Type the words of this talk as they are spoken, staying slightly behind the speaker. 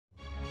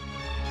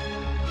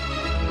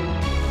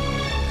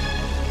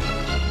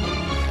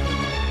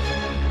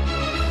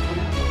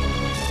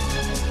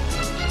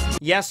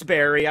Yes,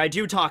 Barry, I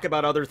do talk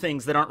about other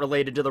things that aren't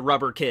related to the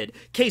Rubber Kid.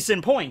 Case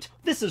in point,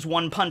 this is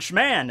One Punch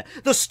Man,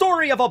 the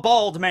story of a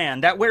bald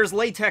man that wears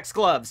latex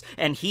gloves,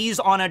 and he's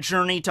on a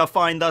journey to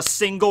find the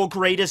single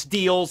greatest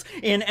deals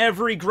in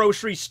every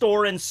grocery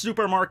store and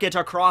supermarket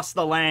across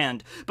the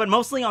land. But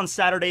mostly on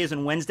Saturdays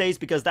and Wednesdays,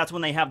 because that's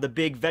when they have the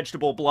big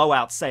vegetable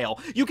blowout sale.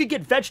 You could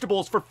get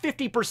vegetables for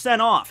 50%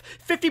 off.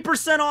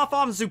 50% off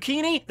on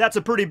zucchini? That's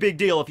a pretty big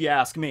deal if you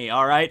ask me,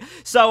 alright?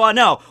 So,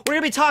 no, we're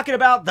gonna be talking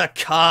about the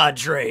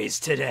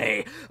Cadres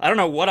today. I don't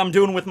know what I'm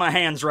doing with my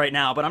hands right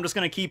now, but I'm just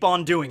gonna keep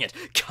on doing it.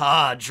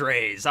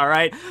 Cadres,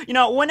 alright? You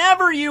know,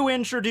 whenever you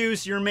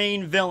introduce your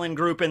main villain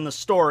group in the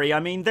story,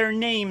 I mean, their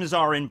names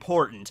are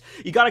important.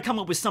 You gotta come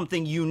up with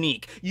something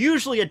unique,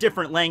 usually a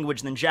different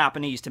language than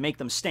Japanese to make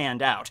them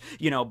stand out.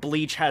 You know,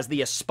 Bleach has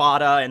the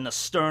Espada and the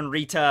Stern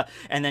Rita,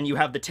 and then you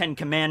have the Ten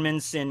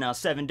Commandments in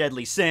Seven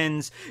Deadly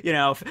Sins. You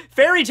know,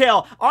 Fairy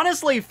Tail,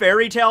 honestly,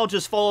 Fairy Tail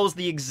just follows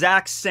the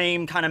exact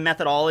same kind of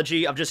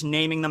methodology of just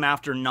naming them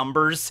after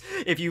numbers.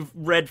 If you've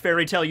read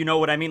Fairy Tail, you know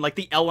what I mean, like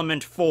the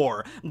Element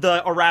 4,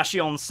 the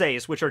Oration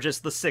 6, which are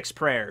just the 6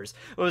 prayers.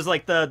 It was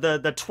like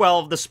the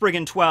 12, the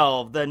Spriggan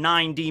 12, the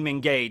 9 Demon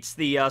Gates,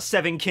 the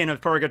 7 Kin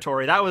of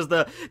Purgatory. That was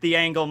the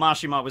angle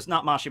Mashima was,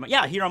 not Mashima,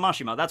 yeah, Hiro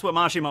Mashima, that's what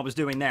Mashima was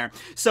doing there.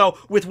 So,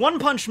 with One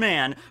Punch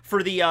Man,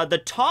 for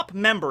the top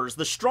members,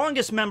 the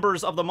strongest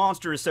members of the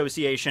Monster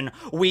Association,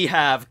 we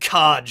have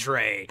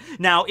Cadre.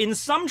 Now, in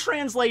some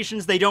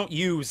translations, they don't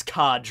use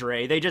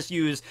Cadre, they just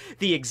use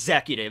the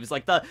executives,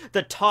 like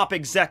the top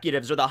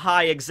executives or the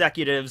high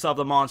executives of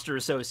the Monster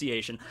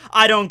Association.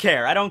 I don't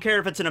care. I don't care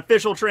if it's an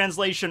official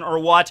translation or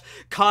what.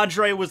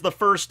 Cadre was the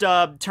first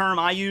term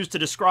I used to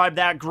describe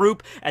that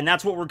group, and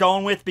that's what we're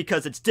going with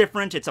because it's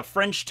different. It's a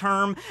French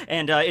term,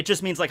 and it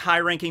just means like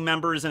high-ranking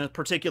members in a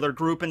particular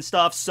group and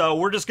stuff, so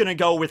we're just gonna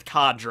go with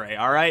Cadre,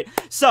 alright?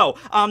 So,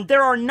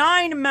 there are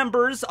 9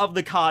 members of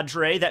the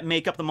Cadre that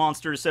make up the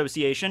Monster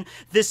Association.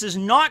 This is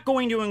not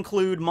going to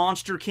include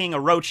Monster King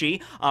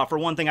Orochi. For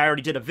one thing, I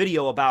already did a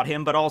video about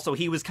him, but also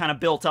he was kind of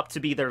built up to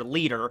be their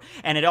leader,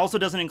 and it also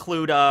doesn't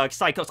include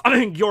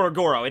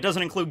Yorogoro. It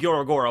doesn't include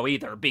Yorogoro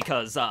either,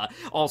 because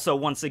also,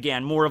 once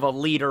again, more of a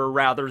leader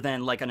rather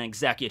than like an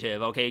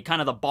executive, okay?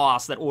 Kind of the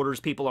boss that orders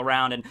people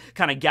around and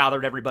kind of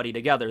gathered everybody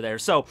together there.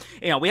 So,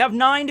 you know, we have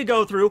 9 to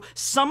go through.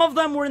 Some of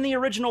them were in the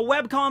original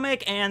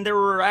webcomic, and there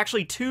were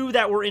actually 2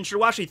 that were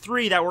well, actually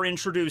 3 that were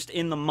introduced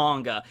in the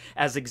manga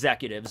as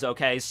executives,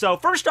 okay? So,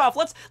 first off,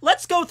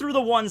 let's go through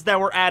the ones that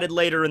were added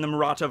later in the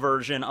Murata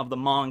version of the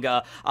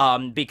manga,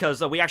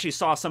 because we actually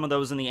saw some of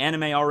those in the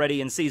anime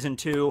already in Season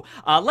 2.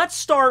 Let's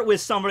start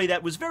with somebody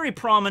that was very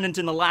prominent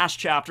in the last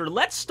chapter.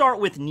 Let's start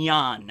with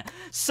Nyan.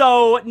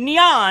 So,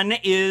 Nyan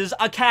is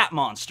a cat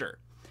monster.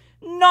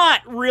 Not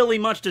really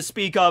much to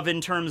speak of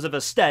in terms of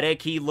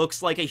aesthetic. He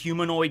looks like a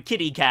humanoid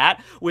kitty cat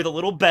with a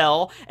little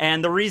bell,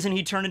 and the reason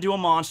he turned into a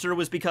monster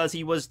was because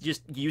he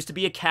used to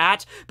be a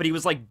cat, but he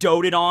was like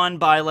doted on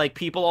by like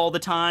people all the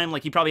time.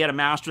 Like he probably had a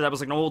master that was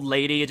like an old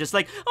lady, just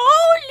like,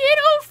 "Oh,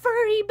 little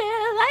furry bell,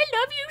 I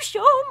love you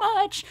so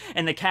much."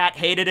 And the cat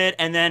hated it,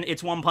 and then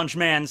it's One Punch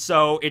Man,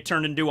 so it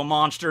turned into a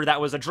monster that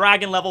was a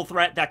dragon level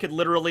threat that could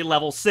literally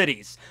level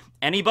cities.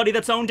 Anybody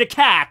that's owned a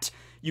cat,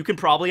 you can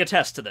probably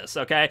attest to this,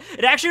 okay?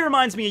 It actually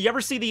reminds me, you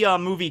ever see the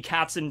movie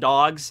Cats and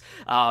Dogs?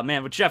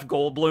 Man, with Jeff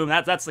Goldblum,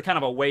 that's the kind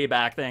of a way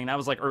back thing. That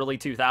was like early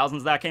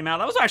 2000s that came out.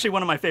 That was actually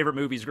one of my favorite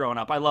movies growing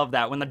up. I love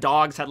that, when the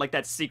dogs had like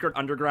that secret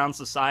underground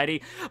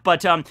society.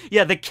 But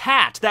yeah, the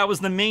cat, that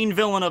was the main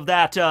villain of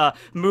that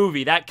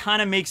movie. That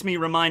kind of makes me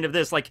remind of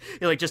this, like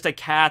just a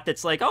cat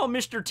that's like, oh,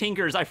 Mr.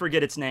 Tinkers, I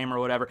forget its name or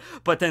whatever.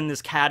 But then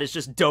this cat is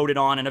just doted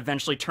on and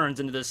eventually turns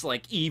into this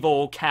like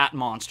evil cat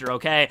monster,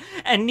 okay?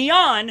 And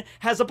Nyan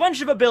has a bunch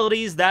of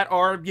abilities that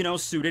are, you know,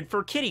 suited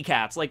for kitty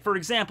cats. Like, for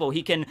example,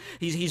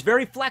 he's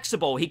very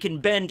flexible. He can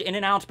bend in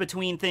and out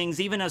between things,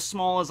 even as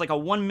small as like a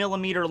 1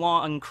 millimeter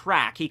long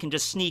crack. He can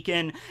just sneak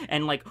in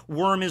and like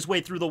worm his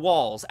way through the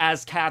walls,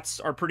 as cats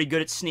are pretty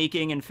good at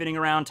sneaking and fitting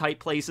around tight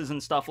places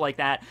and stuff like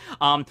that.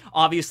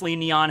 Obviously,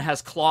 Nyan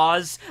has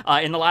claws.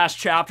 In the last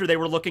chapter, they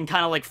were looking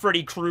kind of like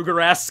Freddy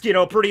Krueger-esque, you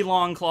know, pretty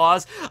long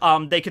claws.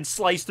 They can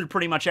slice through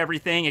pretty much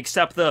everything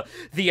except the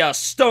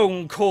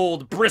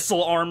stone-cold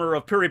bristle armor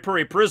of Puri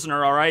Puri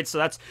Prisoner, alright? So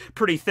that's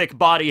pretty thick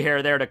body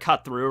hair there to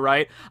cut through,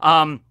 right?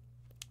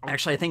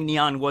 Actually, I think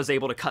Nyan was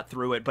able to cut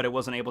through it, but it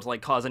wasn't able to,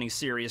 like, cause any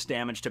serious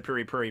damage to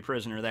Puri Puri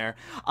Prisoner there.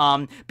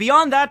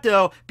 Beyond that,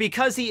 though,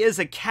 because he is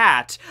a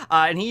cat,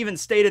 and he even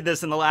stated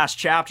this in the last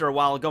chapter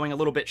while going a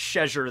little bit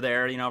Shezher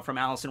there, you know, from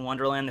Alice in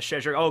Wonderland, the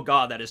Shezher. Oh,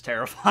 God, that is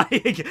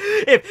terrifying.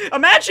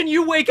 Imagine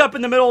you wake up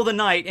in the middle of the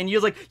night, and you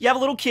have a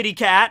little kitty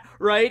cat,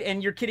 right?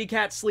 And your kitty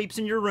cat sleeps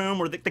in your room,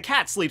 or the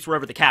cat sleeps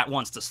wherever the cat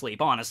wants to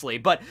sleep, honestly.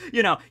 But,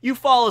 you know, you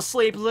fall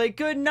asleep, like,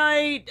 good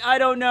night, I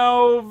don't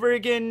know,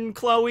 friggin'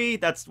 Chloe.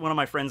 That's one of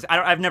my friends.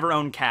 I've never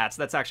owned cats.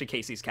 That's actually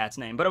Casey's cat's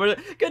name. But I was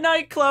like, good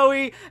night,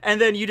 Chloe.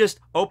 And then you just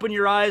open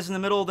your eyes in the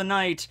middle of the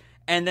night,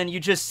 and then you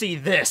just see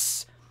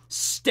this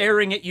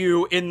staring at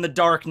you in the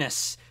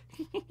darkness.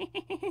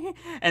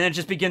 and then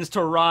just begins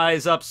to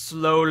rise up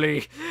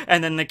slowly,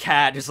 and then the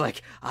cat is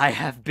like, I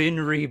have been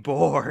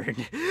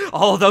reborn.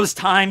 All those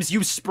times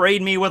you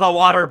sprayed me with a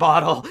water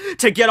bottle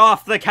to get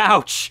off the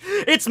couch.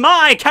 It's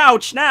my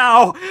couch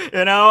now,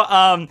 you know?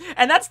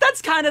 And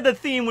that's kind of the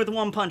theme with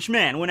One Punch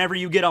Man. Whenever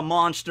you get a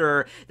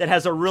monster that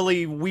has a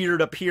really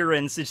weird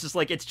appearance, it's just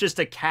like, it's just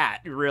a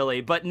cat,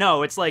 really. But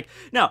no, it's like,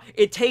 no,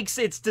 it takes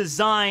its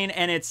design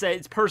and its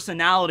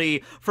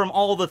personality from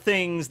all the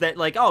things that,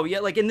 like, oh yeah,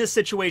 like in this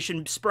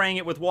situation, spraying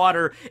it with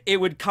water, it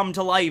would come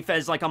to life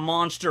as like a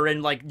monster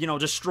and, like, you know,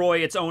 destroy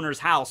its owner's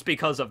house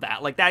because of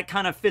that. Like, that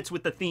kind of fits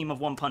with the theme of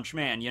One Punch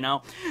Man, you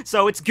know?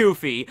 So it's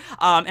goofy.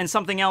 And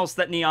something else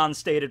that Neon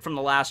stated from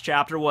the last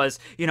chapter was,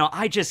 you know,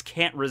 I just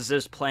can't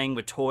resist playing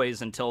with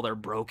toys until they're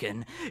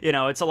broken. You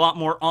know, it's a lot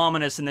more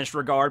ominous in this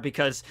regard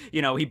because,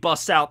 you know, he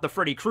busts out the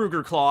Freddy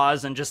Krueger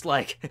claws and just,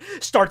 like,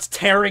 starts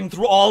tearing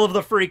through all of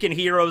the freaking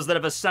heroes that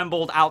have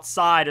assembled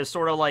outside as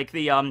sort of like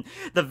the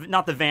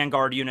not the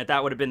Vanguard unit,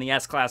 that would have been the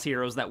S-Class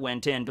heroes that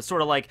went in, but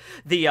sort of like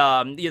the, you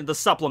know, the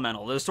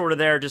supplemental. They're sort of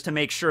there just to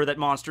make sure that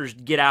monsters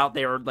get out,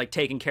 they are, like,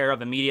 taken care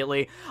of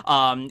immediately,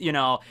 you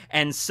know,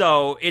 and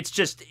so it's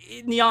just,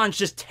 Neon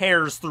just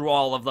tears through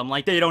all of them,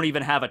 like they don't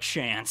even have a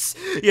chance,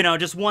 you know,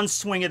 just one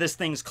swing of this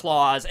thing's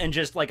claws and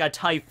just like a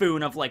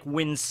typhoon of, like,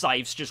 wind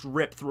scythes just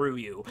rip through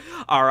you,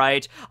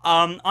 alright?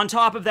 On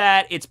top of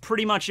that, it's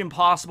pretty much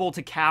impossible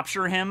to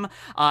capture him,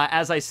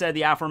 as I said,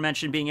 the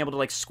aforementioned being able to,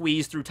 like,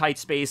 squeeze through tight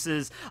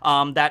spaces.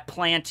 That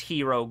plant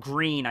hero,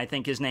 Green, I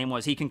think his name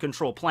was, he can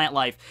control plant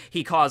life.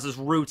 He causes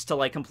roots to,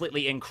 like,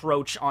 completely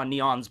encroach on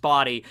Neon's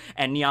body,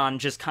 and Neon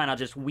just kind of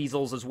just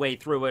weasels his way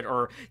through it,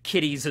 or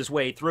kitties his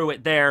way through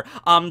it there.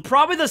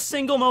 Probably the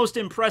single most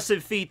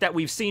impressive feat that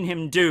we've seen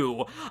him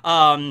do,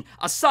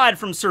 aside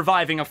from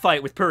surviving a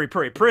fight with Puri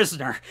Puri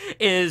Prisoner,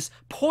 is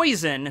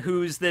Poison,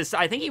 who's this,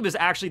 I think he was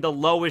actually the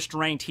lowest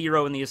ranked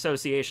hero in the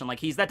association. Like,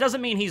 that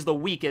doesn't mean he's the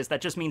weakest,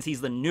 that just means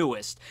he's the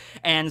newest.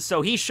 And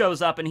so he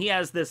shows up and he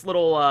has this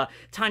little,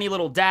 tiny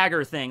little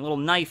dagger thing, little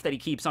knife that he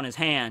keeps on his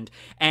hand,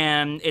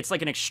 and it's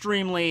like an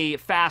extremely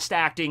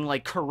fast-acting,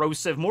 like,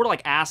 corrosive, more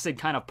like acid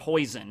kind of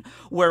poison,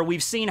 where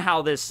we've seen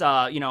how this,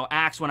 you know,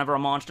 acts whenever a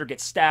monster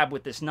gets stabbed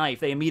with this knife.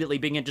 They immediately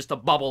begin just to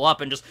bubble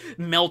up and just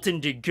melt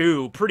into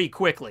goo pretty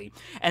quickly.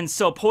 And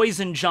so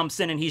Poison jumps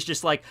in and he's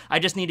just like, I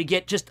just need to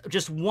get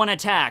just one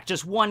attack,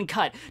 just one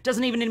cut.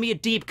 Doesn't even need to be a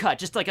deep cut,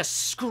 just like a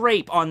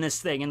scrape on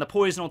this thing, and the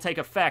poison will take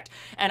effect.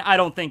 And I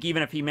don't think,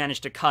 even if he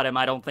managed to cut him,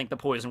 I don't think the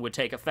poison would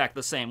take effect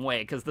the same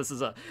way, because this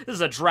is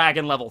a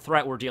dragon level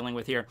threat we're dealing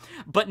with here.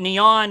 But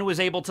Neon was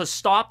able to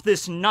stop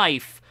this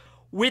knife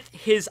with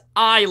his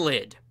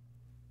eyelid.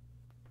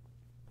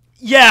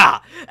 Yeah,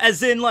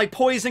 as in, like,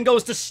 Poison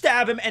goes to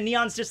stab him and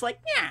Neon's just like,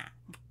 yeah,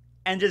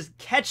 and just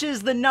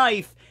catches the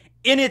knife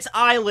in its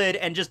eyelid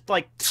and just,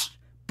 like,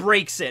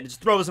 breaks it,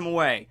 just throws him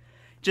away.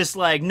 Just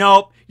like,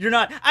 nope, you're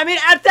not. I mean,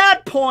 at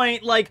that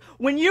point, like,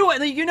 when you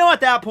know,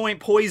 at that point,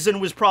 Poison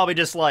was probably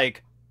just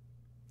like,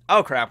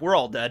 oh crap, we're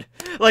all dead.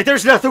 Like,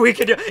 there's nothing we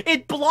can do.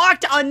 It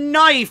blocked a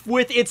knife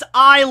with its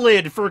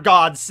eyelid, for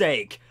God's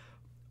sake.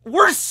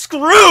 We're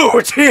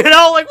screwed, you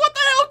know? Like, what the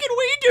hell can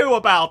we do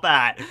about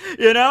that?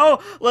 You know?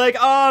 Like,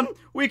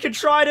 we could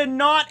try to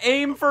not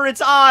aim for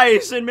its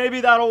eyes, and maybe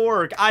that'll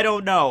work. I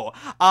don't know.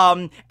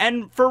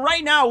 And for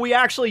right now, we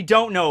actually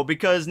don't know,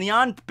 because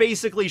Neon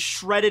basically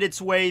shredded its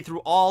way through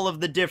all of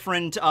the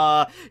different,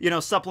 you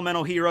know,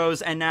 supplemental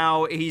heroes, and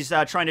now he's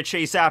trying to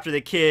chase after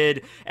the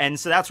kid, and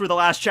so that's where the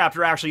last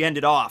chapter actually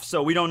ended off,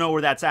 so we don't know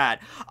where that's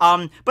at.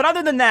 But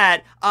other than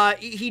that,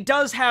 he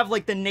does have,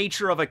 like, the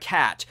nature of a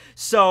cat,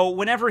 so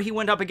whenever he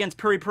went up against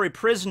Puri Puri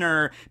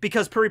Prisoner,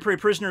 because Puri Puri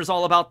Prisoner is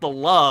all about the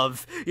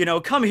love, you know,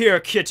 come here,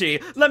 kitty,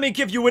 let me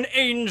give you an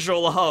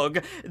angel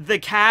hug. The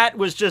cat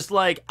was just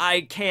like,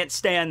 I can't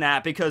stand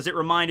that, because it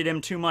reminded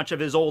him too much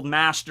of his old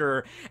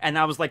master, and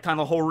that was, like, kind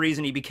of the whole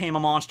reason he became a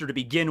monster to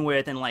begin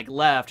with and, like,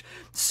 left.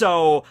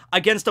 So,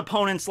 against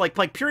opponents like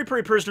Puri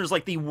Puri Prisoner is,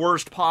 like, the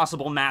worst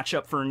possible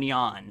matchup for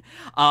Neon.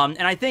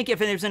 And I think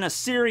if it was in a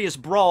serious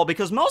brawl,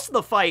 because most of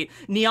the fight,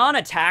 Neon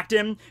attacked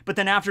him, but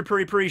then after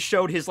Puri Puri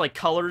showed his, like,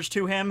 colors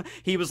to him,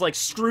 he was like,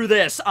 screw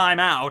this, I'm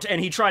out, and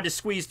he tried to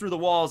squeeze through the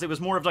walls. It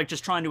was more of, like,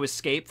 just trying to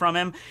escape from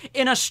him.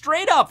 In a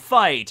straight-up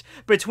fight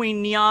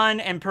between Neon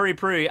and Puri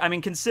Puri, I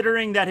mean,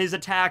 considering that his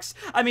attacks,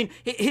 I mean,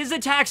 his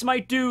attacks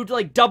might do,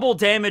 like, double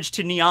damage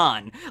to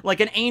Neon.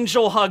 Like, an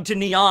angel hug to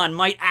Neon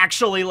might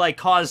actually, like,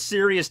 cause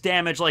serious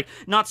damage, like,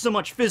 not so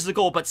much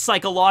physical, but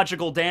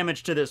psychological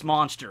damage to this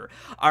monster.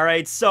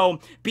 Alright, so,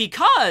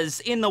 because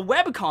in the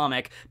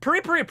webcomic,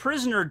 Puri Puri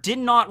Prisoner did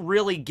not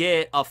really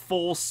get a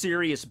full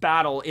serious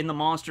battle in the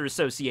Monster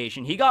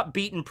Association. He got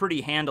beaten pretty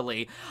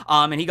handily,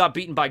 and he got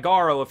beaten by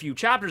Garo a few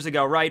chapters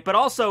ago, right? But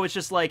also, though, it's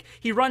just like,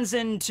 he runs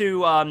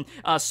into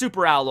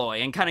Super Alloy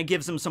and kind of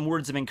gives him some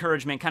words of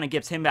encouragement, kind of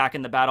gets him back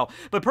in the battle.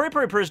 But Puri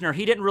Puri Prisoner,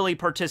 he didn't really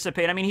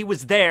participate. I mean, he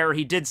was there,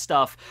 he did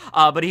stuff,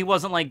 but he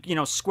wasn't like, you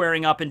know,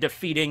 squaring up and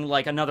defeating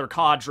like another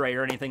cadre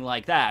or anything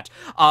like that.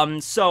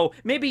 So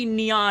maybe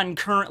Neon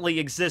currently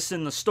exists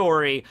in the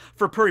story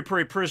for Puri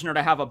Puri Prisoner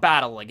to have a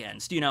battle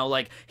against. You know,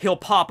 like, he'll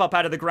pop up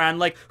out of the ground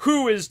like,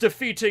 who is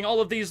defeating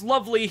all of these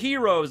lovely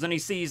heroes? And he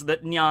sees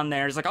that Neon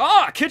there. He's like,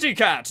 ah, Kitty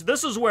Cat,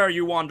 this is where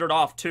you wandered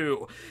off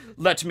to.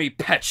 Let me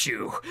pet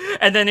you.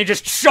 And then he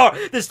just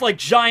this like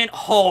giant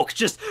Hulk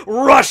just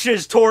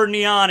rushes toward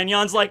Neon, and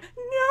Neon's like,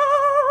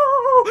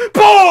 no!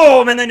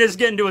 Boom! And then just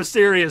get into a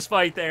serious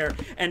fight there,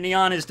 and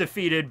Neon is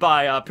defeated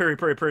by Puri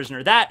Puri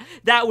Prisoner. That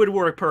would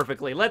work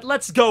perfectly.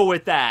 Let's go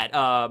with that,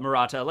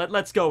 Murata.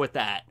 Let's go with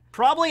that.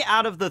 Probably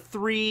out of the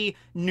 3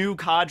 new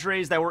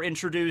cadres that were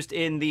introduced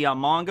in the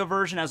manga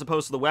version as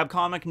opposed to the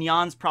webcomic,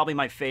 Neon's probably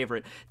my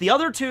favorite. The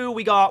other 2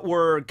 we got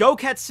were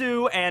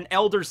Goketsu and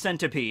Elder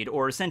Centipede,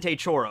 or Sentei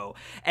Choro.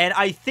 And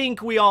I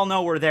think we all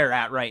know where they're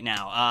at right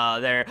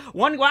now.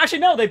 Well, actually,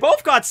 no, they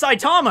both got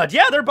Saitama.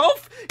 Yeah, they're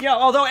both, you know,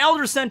 although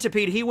Elder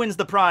Centipede, he wins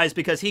the prize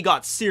because he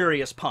got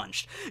serious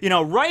punched. You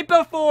know, right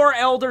before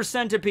Elder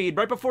Centipede,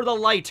 right before the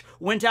light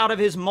went out of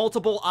his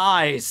multiple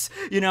eyes,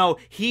 you know,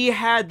 he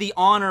had the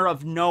honor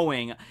of knowing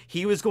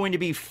he was going to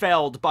be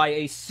felled by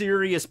a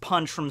serious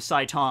punch from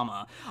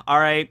Saitama.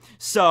 Alright?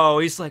 So,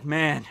 he's like,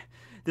 man,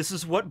 this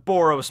is what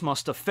Boros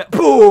must have felt.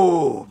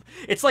 Boom!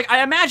 It's like,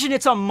 I imagine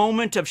it's a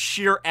moment of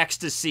sheer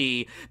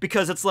ecstasy,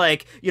 because it's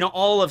like, you know,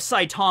 all of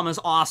Saitama's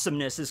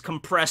awesomeness is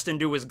compressed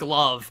into his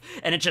glove,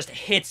 and it just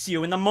hits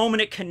you, and the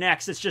moment it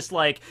connects, it's just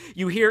like,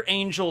 you hear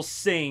angels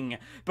sing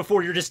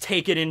before you're just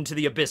taken into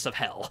the abyss of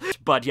hell.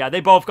 But yeah,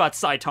 they both got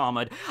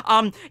Saitama.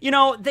 You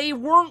know, they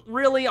weren't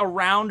really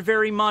around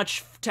very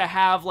much to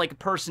have, like,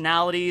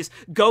 personalities.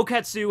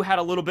 Goketsu had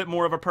a little bit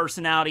more of a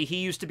personality.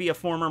 He used to be a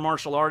former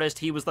martial artist.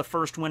 He was the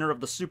first winner of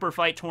the Super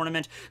Fight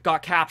tournament,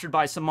 got captured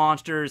by some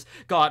monsters,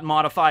 got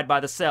modified by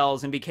the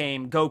cells, and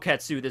became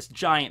Goketsu, this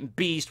giant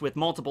beast with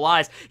multiple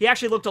eyes. He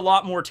actually looked a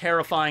lot more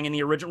terrifying in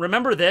the original.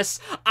 Remember this?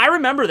 I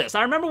remember this.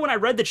 I remember when I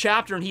read the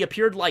chapter and he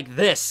appeared like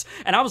this,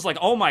 and I was like,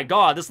 oh my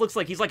god, this looks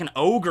like he's like an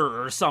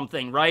ogre or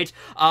something, right?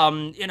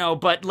 You know,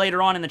 but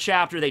later on in the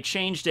chapter, they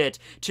changed it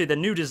to the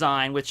new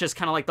design, with just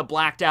kind of like the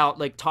blacked out,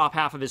 like, top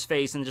half of his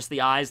face and just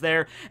the eyes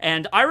there.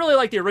 And I really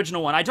like the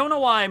original one. I don't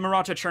know why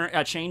Murata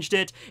changed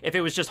it, if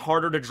it was just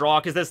harder to draw,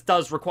 because this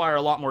does require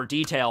a lot more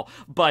detail.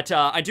 But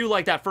I do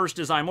like that first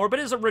design more, but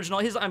his original,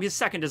 his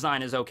second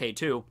design is okay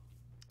too.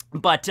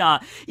 But,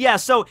 yeah,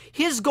 so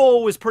his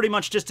goal was pretty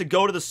much just to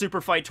go to the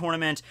Super Fight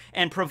tournament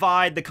and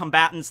provide the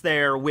combatants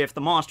there with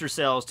the monster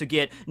cells to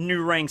get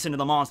new ranks into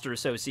the Monster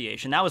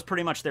Association. That was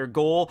pretty much their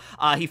goal.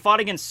 He fought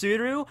against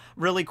Tsuryu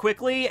really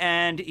quickly,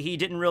 and he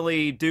didn't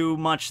really do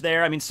much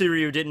there. I mean,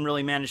 Tsuryu didn't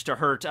really manage to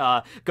hurt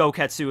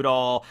Goketsu at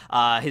all.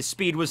 His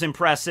speed was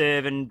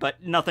impressive,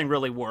 but nothing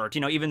really worked.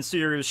 You know, even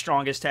Tsuryu's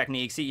strongest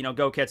techniques, you know,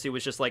 Goketsu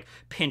was just, like,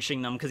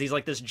 pinching them, because he's,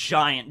 like, this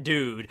giant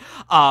dude.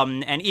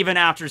 And even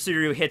after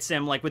Tsuryu hits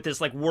him, like, with this,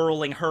 like,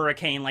 whirling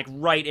hurricane, like,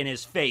 right in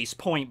his face,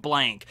 point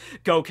blank,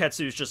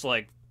 Goketsu's just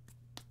like,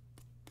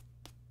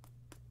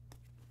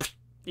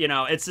 you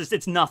know, it's just,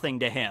 it's nothing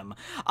to him.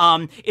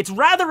 It's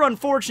rather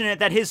unfortunate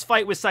that his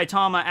fight with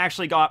Saitama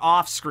actually got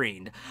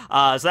off-screened.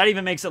 So that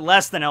even makes it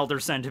less than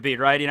Elder Centipede,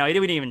 right? You know, he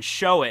didn't even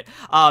show it.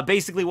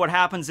 Basically what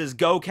happens is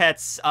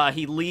Goketsu,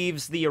 he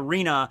leaves the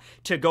arena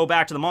to go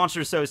back to the Monster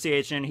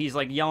Association. He's,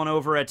 like, yelling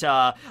over at,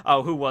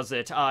 oh, who was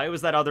it? It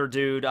was that other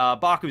dude,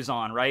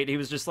 Bakuzan, right? He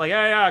was just like,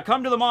 yeah,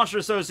 come to the Monster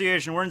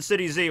Association, we're in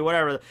City Z,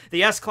 whatever.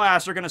 The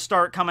S-Class are gonna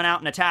start coming out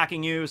and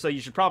attacking you, so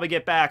you should probably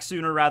get back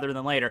sooner rather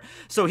than later.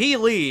 So he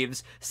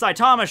leaves.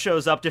 Saitama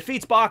shows up,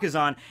 defeats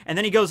Bakuzan, and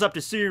then he goes up to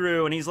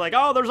Tsuryu, and he's like,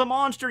 oh, there's a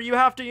monster, you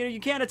have to, you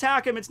can't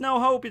attack him, it's no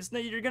hope,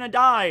 you're gonna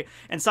die.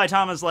 And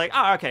Saitama's like,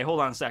 oh, okay, hold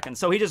on a second.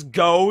 So he just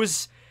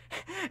goes,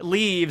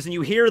 leaves, and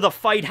you hear the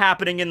fight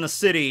happening in the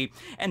city,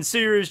 and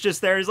Tsuryu's just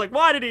there, he's like,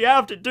 why did he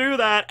have to do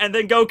that? And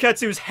then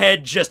Goketsu's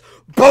head just,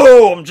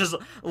 boom, just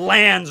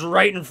lands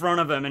right in front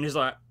of him, and he's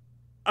like,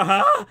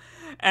 uh-huh?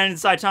 And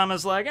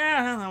Saitama's like,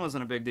 that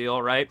wasn't a big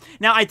deal, right?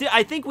 Now,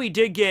 I think we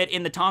did get,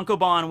 in the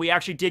Tankobon, we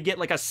actually did get,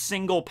 like, a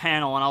single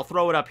panel, and I'll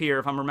throw it up here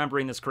if I'm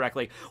remembering this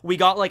correctly. We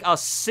got, like, a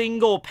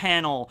single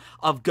panel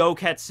of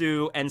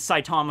Goketsu and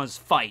Saitama's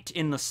fight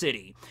in the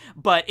city.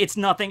 But it's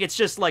nothing, it's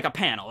just, like, a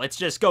panel. It's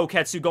just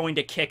Goketsu going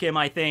to kick him,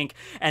 I think,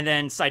 and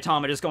then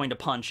Saitama just going to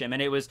punch him,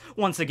 and it was,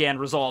 once again,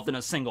 resolved in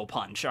a single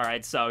punch,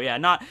 alright? So, yeah,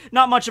 not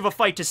much of a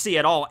fight to see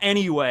at all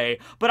anyway,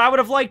 but I would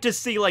have liked to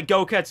see, like,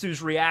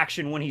 Goketsu's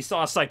reaction when he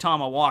saw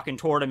Saitama walking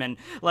toward him and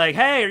like,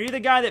 hey, are you the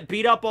guy that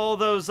beat up all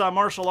those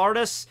martial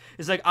artists?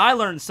 He's like, I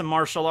learned some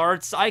martial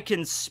arts. I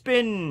can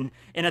spin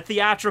in a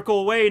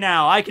theatrical way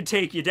now. I could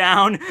take you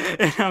down.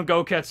 And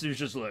Goketsu's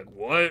just like,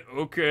 what?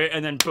 Okay.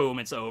 And then boom,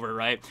 it's over,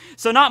 right?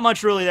 So not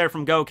much really there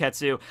from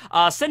Goketsu.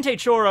 Sentei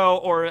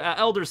Choro, or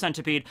Elder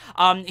Centipede,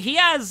 he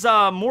has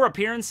more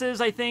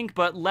appearances, I think,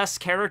 but less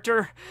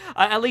character.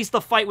 At least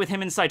the fight with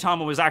him and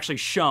Saitama was actually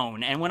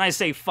shown. And when I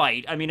say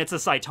fight, I mean it's a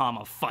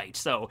Saitama fight,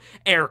 so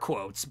air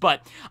quotes.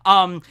 But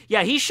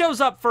yeah, he shows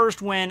up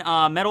first when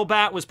Metal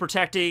Bat was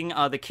protecting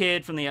the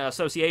kid from the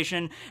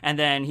association, and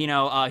then, you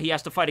know, he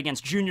has to fight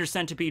against Junior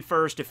Centipede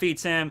first,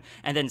 defeats him,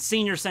 and then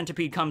Senior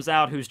Centipede comes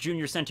out, who's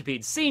Junior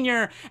Centipede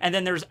Senior, and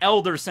then there's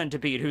Elder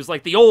Centipede, who's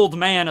like the old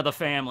man of the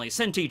family,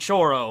 Sentei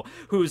Choro,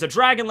 who's a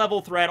dragon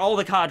level threat. All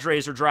the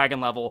cadres are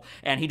dragon level,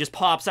 and he just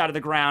pops out of the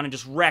ground and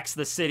just wrecks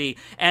the city.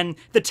 And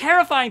the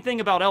terrifying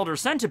thing about Elder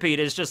Centipede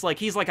is just like,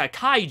 he's like a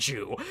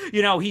kaiju.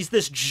 You know, he's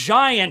this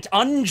giant,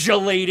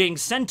 undulating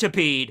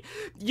centipede.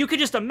 You could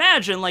just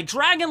imagine, like,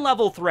 dragon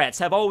level threats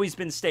have always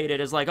been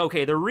stated as like,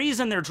 okay, the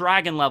reason they're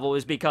dragon level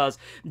is because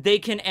they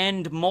can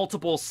end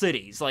multiple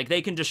cities. Like,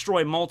 they can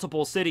destroy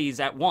multiple cities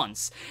at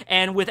once.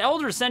 And with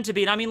Elder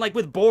Centipede, I mean, like,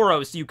 with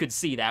Boros, you could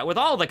see that. With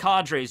all the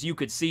cadres, you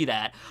could see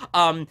that.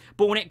 But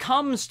when it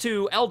comes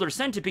to Elder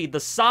Centipede, the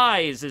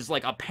size is,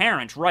 like,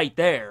 apparent right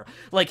there.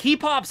 Like, he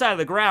pops out of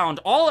the ground.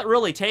 All it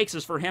really takes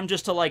is for him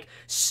just to, like,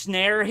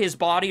 snare his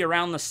body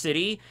around the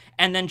city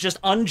and then just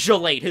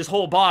undulate his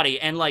whole body,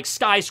 and like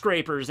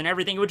skyscrapers and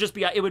everything.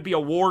 It would be a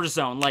war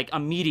zone, like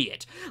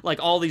immediate.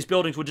 Like all these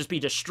buildings would just be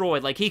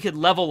destroyed. Like he could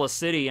level a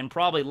city in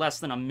probably less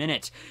than a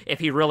minute if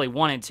he really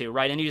wanted to,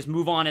 right? And he just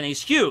move on, and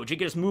he's huge. He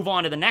could just move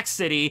on to the next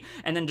city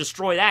and then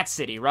destroy that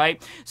city,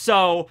 right?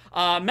 So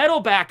Metal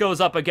Bat goes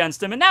up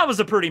against him, and that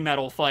was a pretty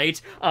metal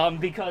fight,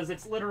 because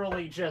it's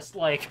literally just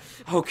like,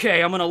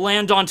 okay, I'm gonna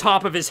land on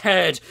top of his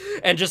head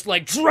and just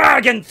like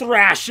dragon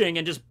thrashing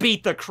and just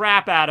beat the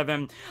crap out of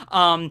him.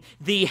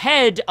 The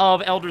head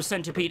of Elder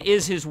Centipede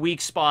is his weak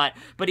spot,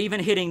 but even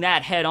hitting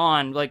that head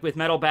on, like with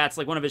Metal Bat's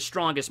like one of his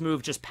strongest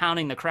moves, just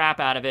pounding the crap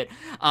out of it,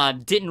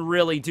 didn't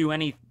really do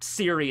any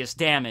serious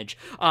damage.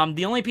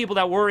 The only people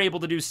that were able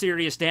to do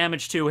serious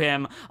damage to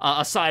him,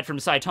 aside from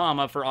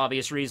Saitama for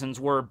obvious reasons,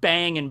 were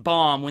Bang and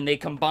Bomb when they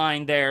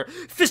combined their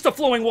Fist of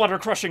Flowing Water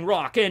Crushing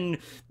Rock and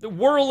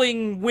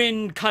Whirling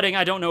Wind Cutting,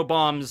 I don't know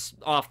bombs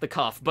off the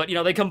cuff, but you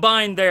know, they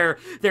combined their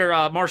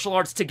martial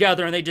arts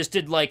together, and they just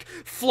did like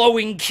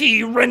Flowing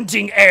Key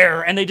Rending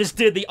Air, and they just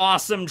did the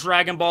awesome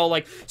Dragon Ball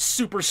like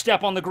super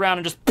step on the ground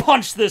and just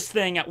punch this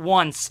thing at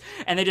once,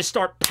 and they just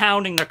start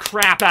pounding the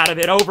crap out of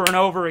it over and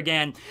over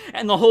again,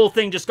 and the whole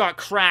thing just got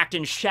cracked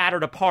and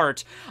shattered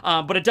apart,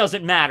 but it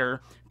doesn't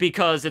matter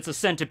because it's a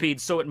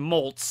centipede, so it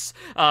molts.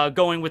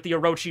 Going with the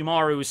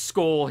Orochimaru's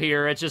skull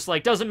here, it's just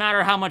like, doesn't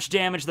matter how much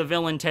damage the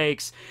villain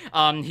takes,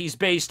 he's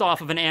based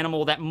off of an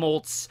animal that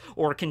molts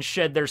or can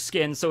shed their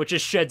skin, so it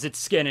just sheds its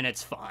skin and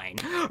it's fine,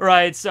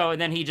 right? So, and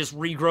then he just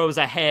regrows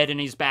a head and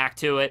he's back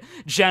to it.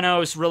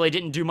 Genos really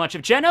didn't do much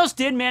of. Genos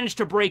did manage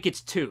to break its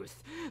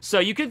tooth.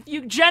 So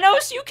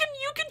Genos, you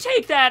can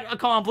take that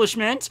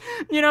accomplishment.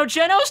 You know,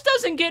 Genos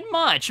doesn't get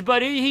much,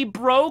 but he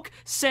broke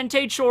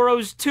Sentei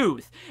Choro's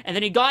tooth, and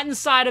then he got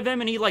inside of him,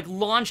 and he like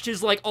launched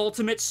his like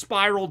ultimate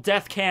spiral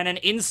death cannon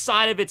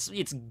inside of its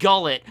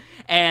gullet,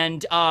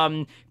 and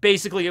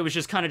basically it was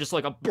just kind of just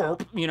like a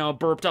burp, you know,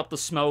 burped up the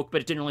smoke,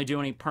 but it didn't really do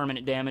any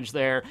permanent damage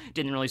there.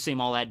 Didn't really seem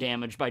all that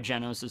damaged by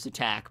Genos'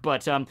 attack.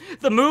 But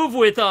the move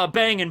with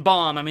Bang and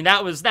Bomb, I mean,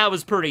 that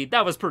was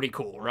pretty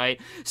cool, right?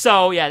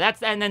 So yeah,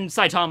 and then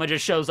Saitama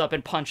just shows up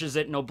and punches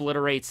it and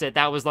obliterates it.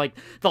 That was like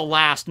the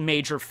last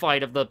major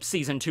fight of the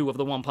season 2 of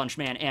the One Punch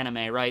Man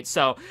anime, right?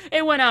 So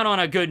it went out on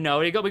a good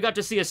note. We got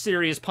to see a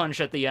serious punch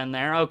at the end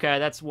there. Okay,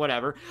 that's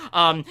whatever.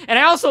 And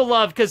I also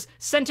love, because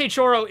Sentei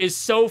Choro is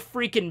so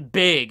freaking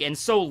big and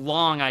so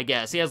long, I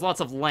guess. He has lots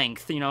of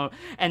length, you know,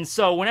 and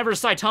so whenever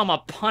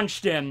Saitama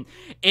punched him,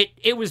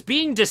 it was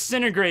being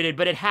disintegrated,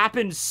 but it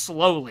happened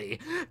slowly,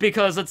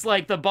 because it's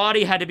like the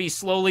body had to be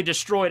slowly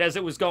destroyed as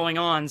it was going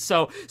on.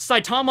 So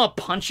Saitama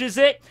punches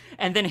it,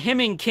 and then him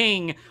and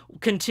King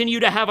continue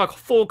to have a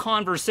full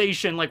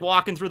conversation, like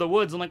walking through the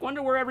woods, and like,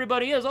 wonder where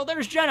everybody is. Oh,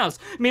 there's Genos.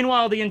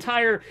 Meanwhile, the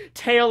entire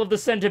tail of the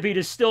centipede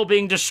is still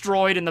being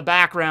destroyed in the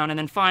background, and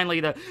then finally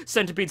the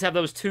centipedes have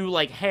those 2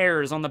 like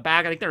hairs on the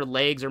back, I think they're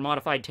legs or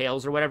modified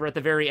tails or whatever, at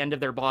the very end of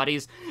their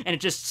bodies, and it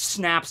just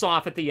snaps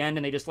off at the end,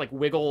 and they just like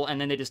wiggle, and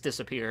then they just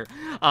disappear.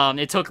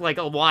 It took like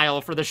a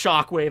while for the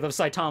shockwave of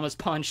Saitama's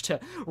punch to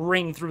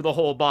ring through the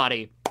whole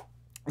body.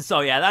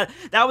 So yeah,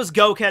 that was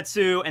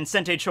Goketsu and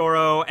Sentei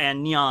Choro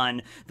and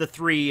Nyan, the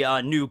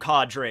 3 new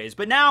cadres.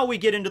 But now we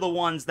get into the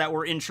ones that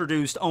were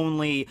introduced in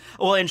the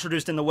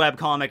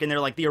webcomic, and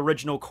they're like the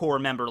original core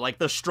member, like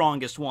the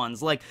strongest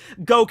ones. Like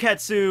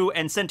Goketsu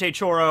and Sentei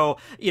Choro,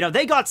 you know,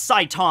 they got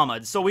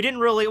Saitama, so we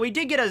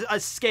did get a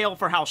scale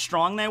for how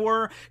strong they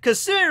were,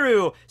 because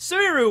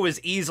Suiru was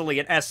easily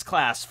an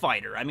S-class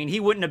fighter. I mean, he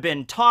wouldn't have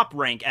been top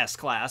rank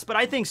S-class, but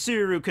I think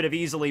Suiru could have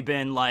easily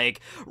been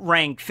like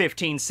rank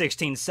 15,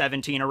 16,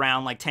 17 17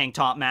 around like Tank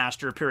Top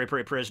Master, Puri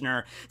Puri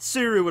Prisoner.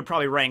 Tsuru would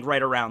probably rank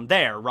right around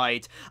there,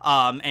 right?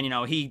 And, you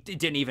know, he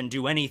didn't even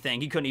do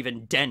anything. He couldn't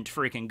even dent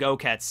freaking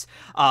Gokets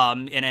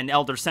in an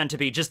Elder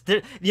Centipede. Just,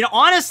 you know,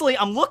 honestly,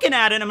 I'm looking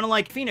at it and I'm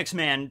like, Phoenix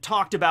Man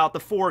talked about the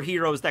 4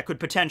 heroes that could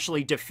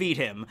potentially defeat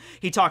him.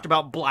 He talked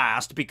about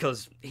Blast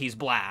because he's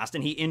Blast,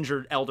 and he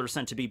injured Elder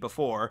Centipede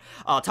before.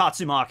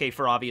 Tatsumake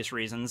for obvious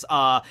reasons.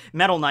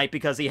 Metal Knight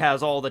because he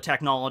has all the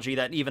technology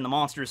that even the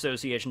Monster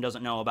Association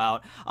doesn't know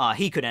about.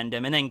 He could end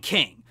him. And then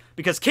King.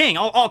 Because King,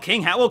 all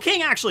King had, well,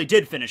 King actually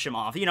did finish him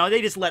off. You know,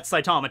 they just let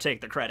Saitama take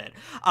the credit.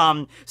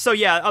 So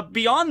yeah,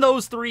 beyond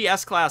those 3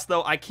 S-Class,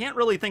 though, I can't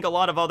really think a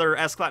lot of other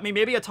S-Class. I mean,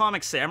 maybe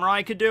Atomic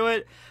Samurai could do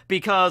it,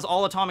 because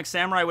all Atomic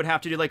Samurai would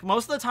have to do, like,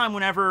 most of the time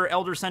whenever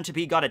Elder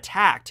Centipede got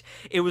attacked,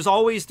 it was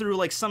always through,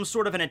 like, some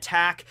sort of an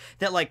attack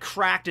that, like,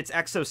 cracked its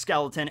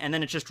exoskeleton, and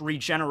then it just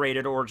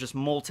regenerated or just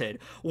molted.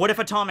 What if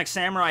Atomic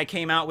Samurai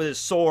came out with his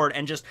sword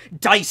and just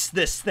diced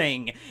this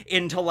thing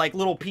into, like,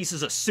 little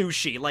pieces of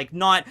sushi? Like,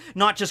 not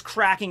just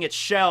cracking its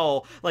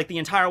shell like the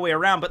entire way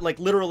around, but like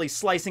literally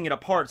slicing it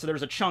apart. So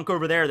there's a chunk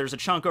over there, there's a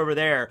chunk over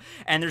there,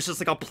 and there's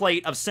just like a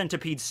plate of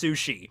centipede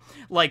sushi.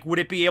 Like, would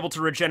it be able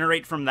to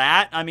regenerate from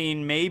that? I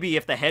mean, maybe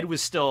if the head was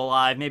still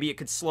alive, maybe it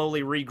could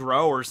slowly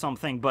regrow or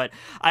something, but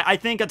I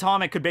think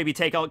Atomic could maybe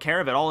take out care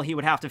of it. All he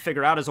would have to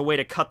figure out is a way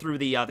to cut through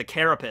the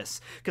carapace,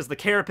 because the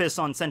carapace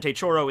on Sentei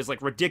Choro is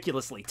like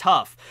ridiculously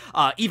tough.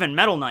 Even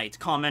Metal Knight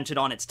commented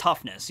on its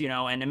toughness, you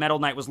know, and Metal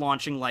Knight was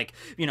launching like,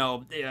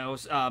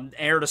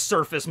 air to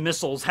surface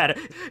missiles had,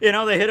 you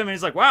know, they hit him and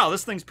he's like, wow,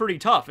 this thing's pretty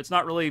tough. It's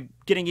not really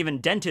getting even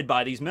dented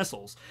by these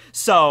missiles.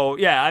 So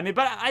yeah, I mean,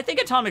 but I think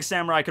Atomic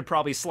Samurai could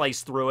probably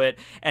slice through it,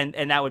 and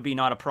that would be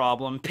not a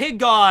problem. Pig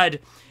God,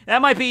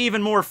 that might be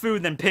even more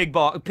food than Pig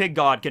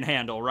God can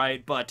handle,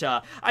 right? But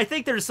I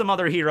think there's some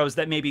other heroes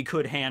that maybe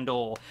could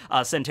handle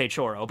Sentei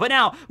Choro. But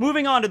now,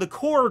 moving on to the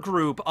core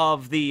group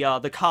of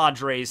the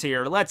cadres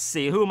here, let's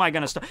see, who am I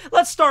going to start?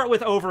 Let's start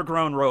with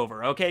Overgrown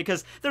Rover, okay?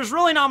 Because there's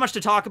really not much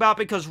to talk about,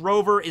 because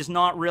Rover is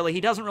not really,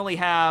 he doesn't really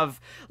have,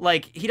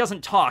 like, he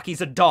doesn't talk,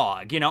 he's a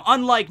dog, you know?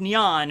 Unlike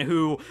Nyan,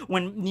 who,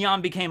 when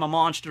Nyan became a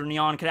monster,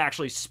 Nyan could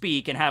actually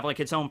speak and have, like,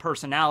 its own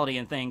personality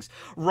and things.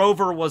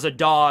 Rover was a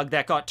dog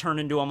that got turned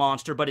into a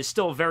monster, but is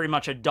still very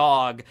much a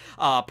dog,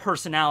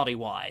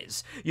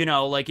 personality-wise. You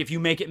know, like, if you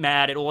make it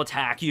mad, it will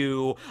attack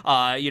you.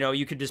 You know,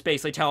 you could just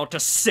basically tell it to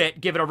sit,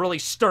 give it a really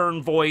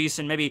stern voice,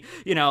 and maybe,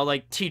 you know,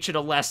 like, teach it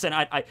a lesson.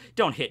 I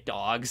don't hit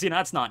dogs, you know,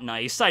 that's not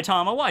nice.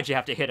 Saitama, why'd you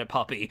have to hit a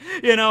puppy?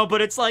 You know,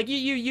 but it's like,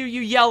 you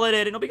yell at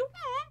it, and it'll be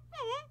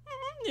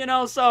you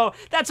know, so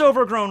that's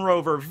Overgrown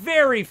Rover.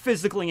 Very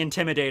physically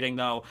intimidating,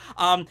 though.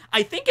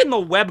 I think in the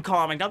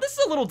webcomic, now this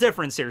is a little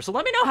difference here, so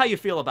let me know how you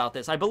feel about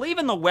this. I believe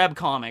in the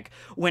webcomic,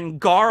 when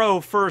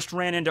Garo first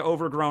ran into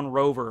Overgrown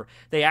Rover,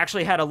 they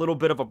actually had a little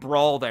bit of a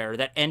brawl there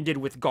that ended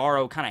with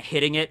Garo kind of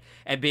hitting it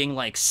and being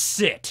like,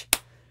 sit,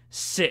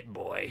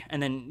 boy.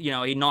 And then, you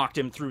know, he knocked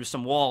him through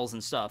some walls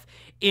and stuff.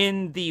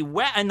 In the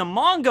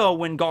manga,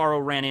 when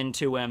Garo ran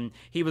into him,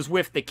 he was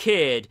with the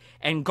kid,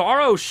 and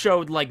Garo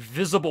showed, like,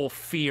 visible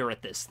fear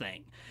at this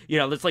thing. You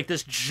know, it's like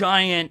this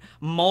giant,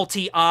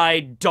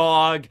 multi-eyed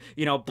dog,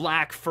 you know,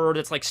 black fur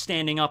that's, like,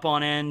 standing up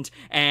on end,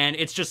 and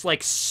it's just,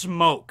 like,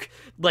 smoke,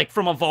 like,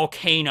 from a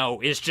volcano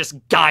is just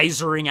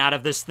geysering out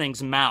of this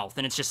thing's mouth,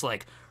 and it's just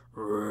like,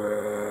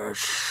 Garo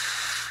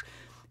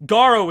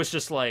was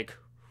just like,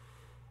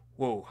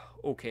 whoa,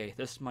 okay,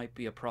 this might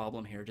be a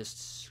problem here.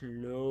 Just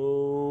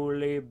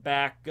slowly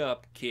back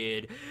up,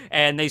 kid.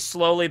 And they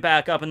slowly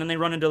back up, and then they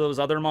run into those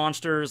other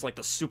monsters, like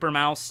the Super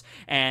Mouse,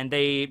 and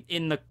they,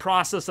 in the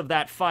process of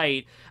that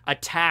fight,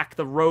 attack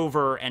the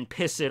Rover and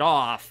piss it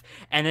off,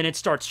 and then it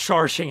starts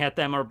charging at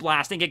them or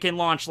blasting. It can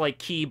launch, like,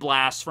 ki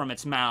blasts from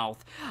its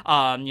mouth,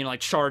 you know, like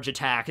charge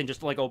attack, and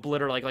just, like,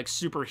 obliterate, like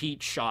super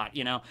heat shot,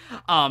 you know?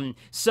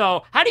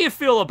 So, how do you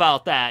feel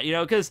about that, you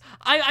know? Because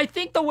I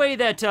think the way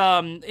that,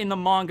 in the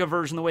manga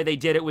version, the way they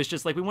did it was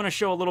just like, we want to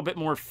show a little bit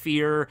more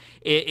fear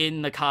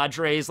in the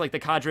cadres. Like, the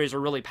cadres are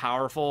really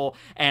powerful,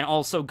 and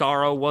also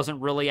Garo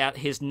wasn't really at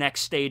his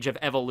next stage of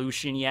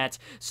evolution yet,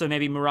 so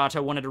maybe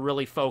Murata wanted to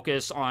really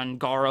focus on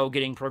Garo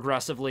getting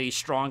progressively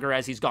stronger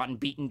as he's gotten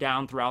beaten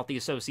down throughout the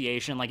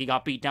association. Like, he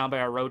got beat down by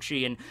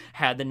Orochi and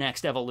had the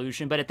next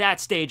evolution, but at that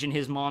stage in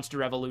his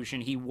monster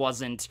evolution, he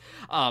wasn't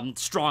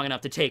strong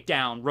enough to take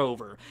down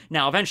Rover.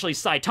 Now, eventually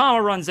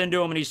Saitama runs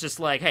into him, and he's just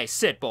like, hey,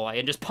 sit, boy,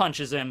 and just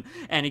punches him,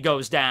 and he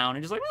goes down,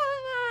 and just like,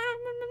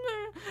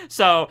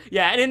 so,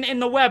 yeah, and in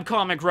the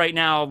webcomic right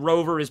now,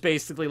 Rover is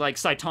basically like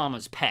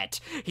Saitama's pet.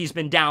 He's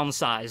been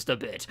downsized a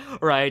bit,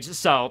 right?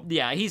 So,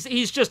 yeah,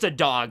 he's just a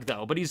dog,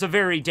 though, but he's a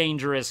very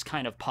dangerous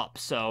kind of pup,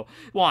 so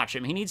watch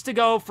him. He needs to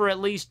go for at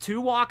least 2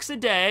 walks a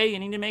day. You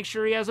need to make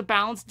sure he has a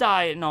balanced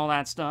diet and all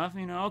that stuff,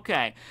 you know,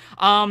 okay.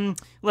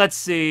 Let's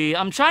see.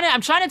 I'm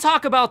trying to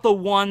talk about the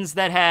ones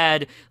that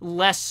had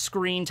less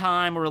screen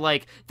time, or,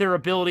 like, their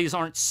abilities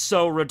aren't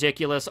so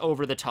ridiculous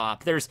over the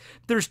top. There's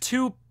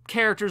 2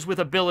 characters with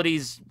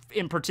abilities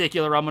in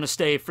particular I'm going to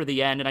stay for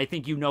the end, and I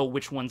think you know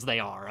which ones they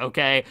are,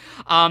 okay?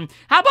 How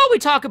about we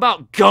talk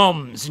about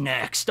Gums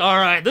next?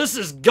 Alright, this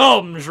is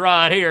Gums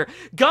right here.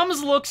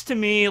 Gums looks to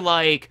me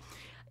like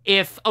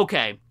if,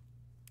 okay,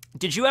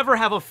 did you ever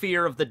have a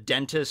fear of the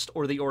dentist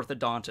or the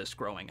orthodontist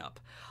growing up?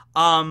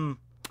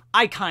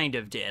 I kind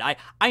of did.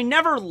 I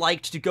never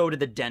liked to go to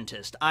the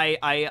dentist.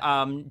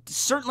 I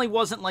certainly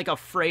wasn't, like,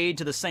 afraid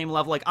to the same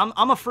level. Like,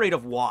 I'm afraid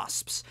of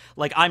wasps.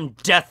 Like, I'm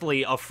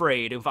deathly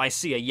afraid if I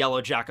see a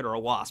yellow jacket or a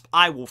wasp.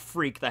 I will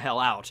freak the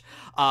hell out.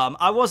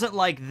 I wasn't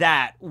like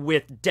that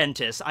with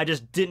dentists. I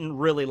just didn't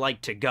really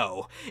like to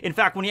go. In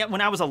fact,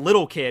 when I was a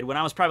little kid, when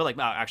I was probably, like,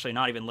 well, actually,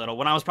 not even little,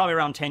 when I was probably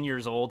around 10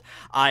 years old,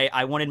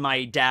 I wanted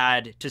my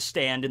dad to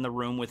stand in the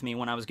room with me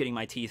when I was getting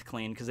my teeth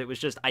cleaned, because it was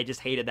just, I just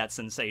hated that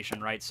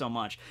sensation, right, so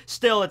much.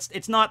 Still,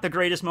 it's not the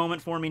greatest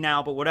moment for me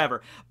now, but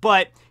whatever.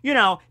 But, you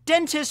know,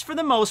 dentists, for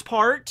the most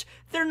part,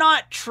 they're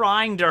not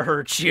trying to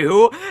hurt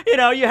you. You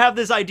know, you have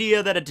this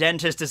idea that a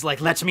dentist is like,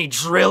 let me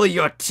drill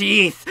your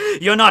teeth.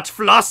 You're not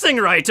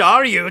flossing right,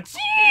 are you?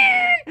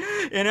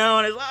 You know,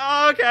 and it's like,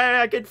 oh,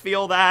 okay, I could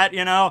feel that,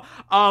 you know.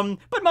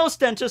 But most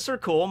dentists are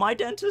cool. My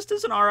dentist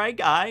is an alright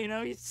guy, you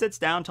know. He sits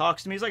down,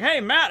 talks to me. He's like,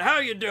 hey, Matt, how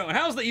you doing?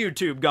 How's the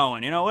YouTube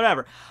going? You know,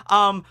 whatever.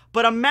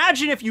 But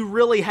imagine if you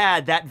really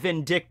had that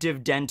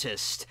vindictive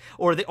dentist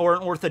or an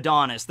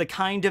orthodontist, the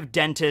kind of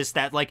dentist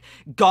that, like,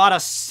 got a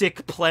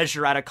sick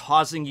pleasure out of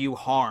causing you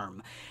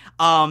harm.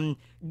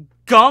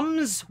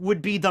 Gums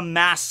would be the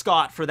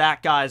mascot for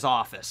that guy's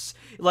office.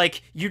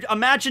 Like, you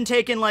imagine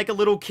taking, like, a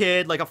little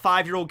kid, like a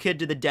 5-year-old kid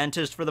to the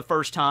dentist for the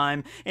first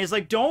time, and it's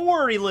like, don't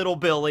worry, little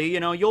Billy, you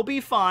know, you'll be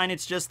fine,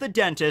 it's just the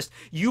dentist.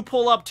 You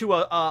pull up to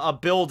a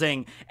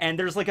building, and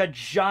there's, like, a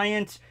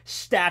giant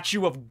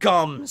statue of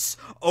Gums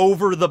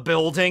over the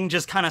building,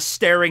 just kind of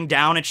staring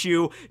down at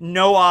you.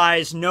 No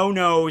eyes, no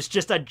nose,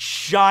 just a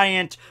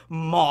giant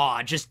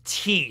maw, just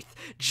teeth.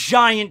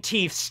 Giant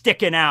teeth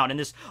sticking out, and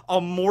this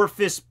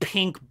amorphous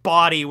pink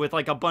body with,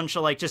 like, a bunch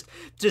of, like, just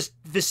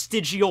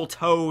vestigial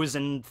toes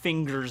and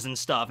fingers and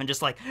stuff, and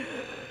just, like,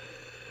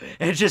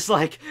 and just,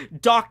 like,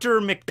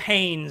 Dr.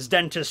 McPain's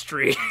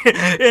dentistry.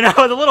 You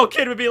know, the little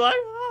kid would be like,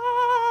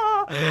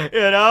 you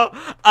know?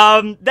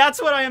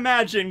 That's what I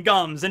imagine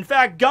Gums. In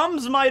fact,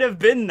 Gums might have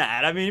been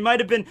that. I mean, he might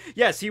have been,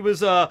 yes, he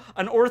was an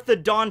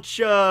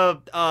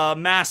orthodontia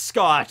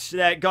mascot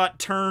that got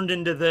turned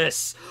into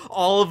this.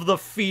 All of the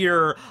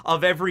fear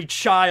of every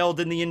child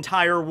in the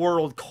entire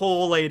world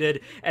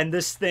collated, and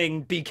this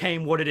thing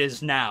became what it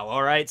is now,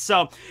 alright?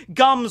 So,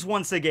 Gums,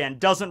 once again,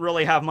 doesn't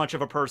really have much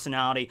of a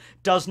personality,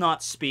 does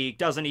not speak,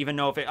 doesn't even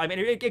know if it, I mean,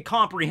 it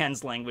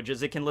comprehends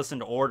languages, it can listen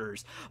to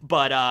orders,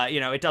 but, you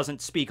know, it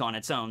doesn't speak on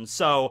its own.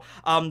 So,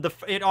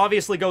 it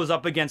obviously goes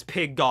up against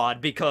Pig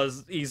God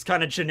because he's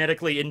kind of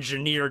genetically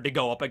engineered to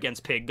go up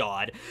against Pig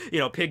God. You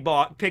know, Pig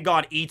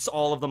God eats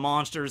all of the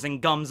monsters,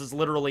 and Gums is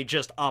literally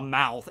just a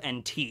mouth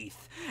and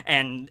teeth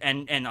and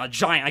a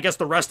giant. I guess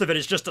the rest of it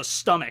is just a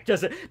stomach.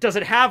 Does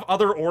it have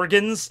other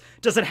organs?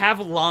 Does it have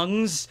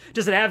lungs?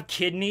 Does it have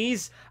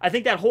kidneys? I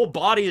think that whole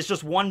body is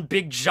just one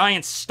big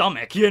giant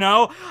stomach, you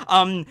know?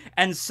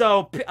 And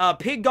so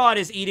Pig God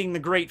is eating the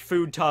great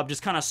food tub,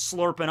 just kind of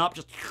slurping up,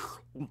 just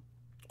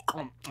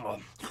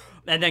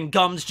and then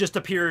Gums just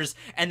appears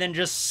and then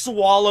just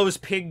swallows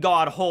Pig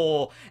God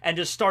whole and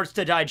just starts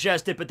to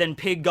digest it, but then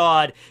Pig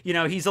God, you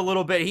know, he's a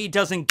little bit, he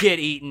doesn't get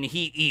eaten,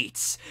 he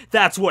eats.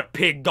 That's what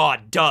Pig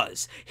God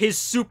does. His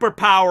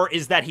superpower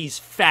is that he's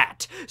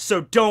fat,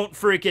 so don't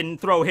freaking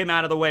throw him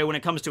out of the way when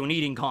it comes to an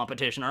eating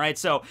competition, alright?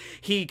 So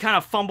he kind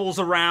of fumbles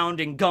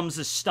around in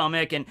Gums'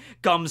 stomach, and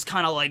Gums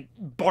kind of like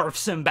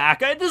barfs him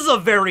back. This is a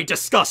very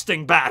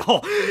disgusting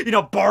battle, you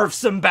know,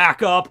 barfs him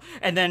back up,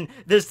 and then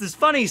there's this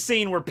funny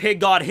scene where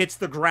Pig God hits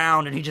the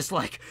ground, and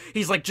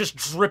he's like just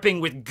dripping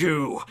with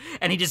goo,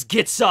 and he just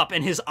gets up,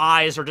 and his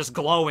eyes are just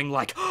glowing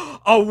like,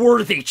 a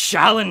worthy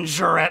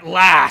challenger at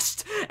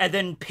last. And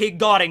then Pig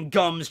God and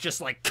Gums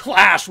just like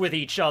clash with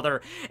each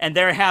other, and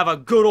they have a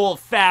good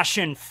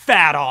old-fashioned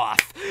fat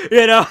off.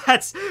 You know,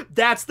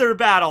 that's their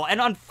battle. And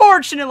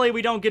unfortunately,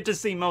 we don't get to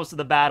see most of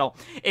the battle.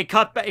 It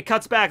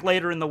cuts back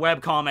later in the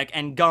webcomic,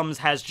 and Gums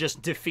has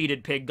just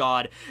defeated Pig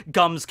God.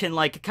 Gums can,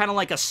 like, kind of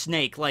like a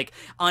snake, like,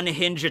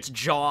 unhinge its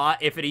jaw,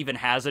 if it even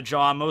has a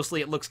jaw.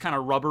 Mostly it looks kind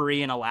of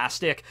rubbery and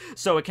elastic,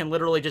 so it can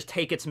literally just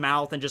take its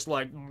mouth and just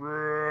like,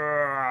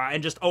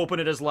 and just open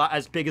it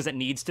as big as it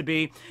needs to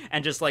be,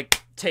 and just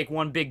like take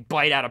one big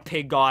bite out of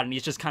Pig God, and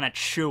he's just kind of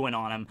chewing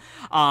on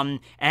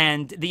him.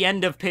 And the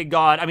end of Pig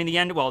God, I mean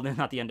well,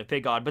 not the end of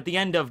Pig God, but the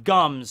end of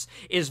Gums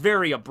is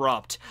very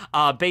abrupt.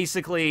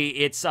 Basically,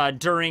 it's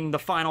during the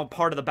final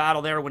part of the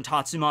battle there when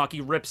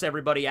Tatsumaki rips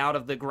everybody out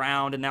of the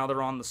ground, and now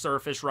they're on the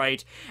surface,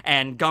 right?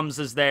 And Gums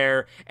is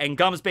there, and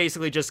Gums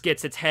basically just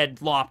gets its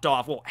head lopped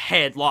off, well,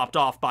 head lopped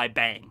off by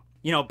Bang.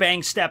 You know,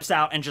 Bang steps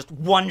out and just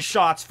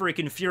one-shots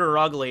freaking Fuhrer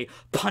Ugly,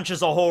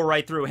 punches a hole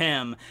right through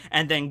him,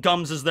 and then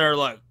Gums is there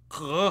like,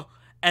 huh?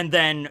 and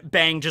then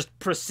Bang just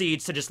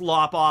proceeds to just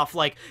lop off,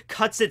 like,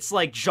 cuts its,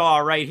 like, jaw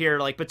right here,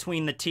 like,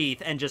 between the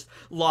teeth, and just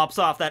lops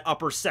off that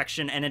upper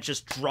section, and it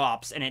just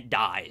drops, and it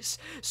dies.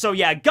 So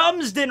yeah,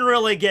 Gums didn't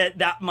really get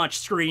that much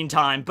screen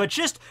time, but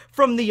just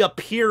from the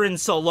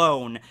appearance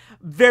alone,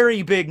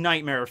 very big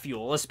nightmare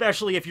fuel,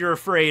 especially if you're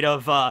afraid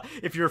of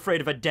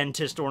a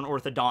dentist or an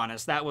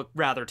orthodontist. That would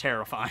rather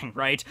terrifying,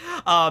 right?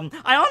 I kind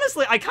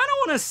of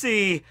want to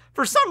see,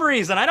 for some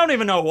reason, I don't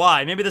even know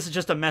why, maybe this is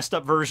just a messed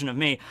up version of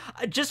me,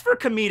 just for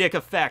comedic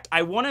effect,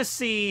 I want to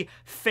see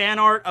fan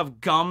art of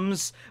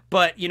Gums,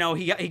 but, you know,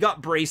 he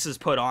got braces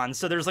put on,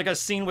 so there's, like, a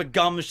scene with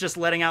Gums just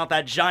letting out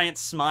that giant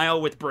smile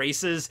with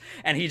braces,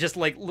 and he just,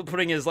 like,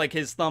 putting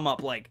his thumb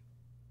up, like,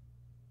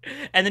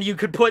 and then you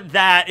could put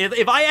that,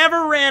 if I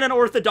ever ran an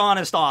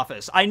orthodontist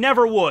office, I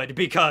never would,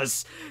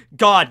 because,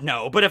 God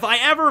no, but if I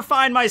ever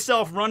find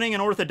myself running an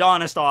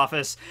orthodontist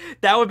office,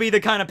 that would be the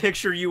kind of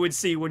picture you would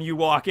see when you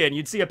walk in.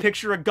 You'd see a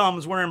picture of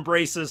Gums wearing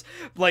braces,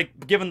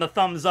 like, giving the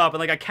thumbs up, and,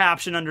 like, a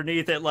caption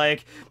underneath it,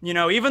 like, you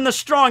know, even the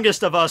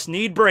strongest of us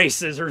need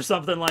braces, or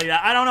something like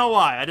that. I don't know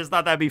why, I just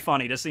thought that'd be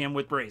funny to see him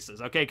with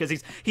braces, okay,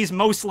 because he's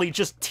mostly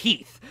just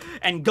teeth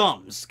and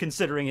gums,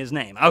 considering his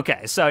name.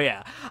 Okay, so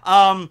yeah,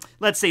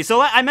 let's see, so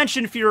I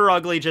mentioned Fear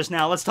Ugly just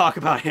now. Let's talk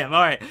about him.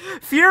 All right.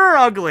 Fear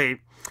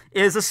Ugly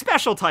is a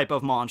special type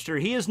of monster.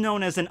 He is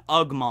known as an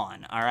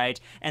Ugmon, all right?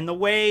 And the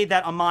way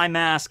that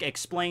Styzmask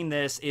explained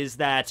this is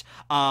that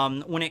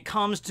when it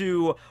comes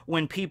to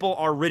when people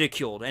are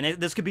ridiculed, and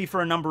this could be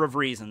for a number of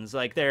reasons,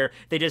 like they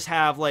just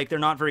have, like, they're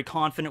not very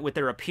confident with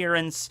their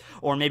appearance,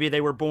 or maybe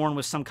they were born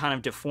with some kind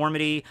of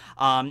deformity,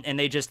 and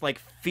they just, like,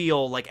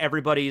 feel like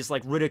everybody's,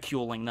 like,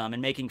 ridiculing them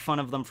and making fun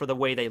of them for the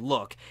way they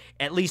look.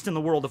 At least in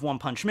the world of One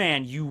Punch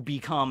Man, you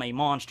become a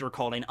monster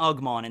called an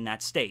Ugmon in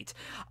that state.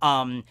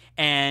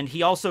 And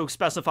he also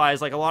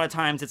specifies, like, a lot of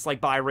times it's,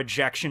 like, by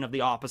rejection of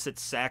the opposite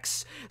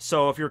sex.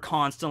 So if you're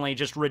constantly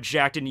just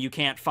rejected and you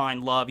can't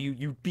find love,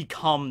 you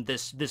become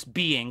this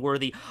being where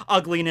the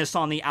ugliness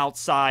on the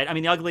outside, I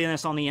mean, the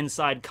ugliness on the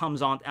inside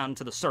comes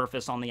onto the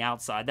surface on the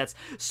outside. That's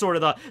sort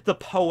of the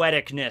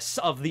poeticness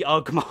of the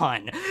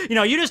Ugmon. You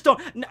know, you just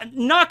don't...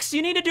 Nux,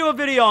 you need to do a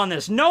video on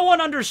this. No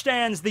one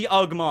understands the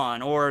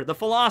Ugmon, or the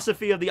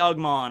philosophy of the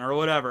Ugmon, or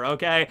whatever,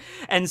 okay?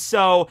 And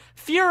so,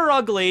 Fear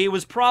Ugly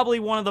was probably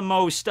one of the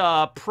most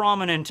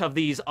prominent of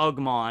these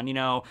Ugmon, you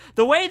know?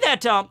 The way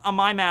that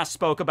Styzmask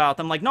spoke about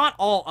them, like, not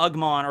all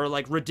Ugmon are,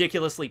 like,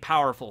 ridiculously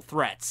powerful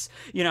threats.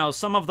 You know,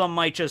 some of them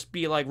might just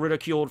be, like,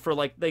 ridiculed for,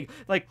 like,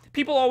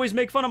 people always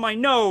make fun of my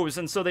nose,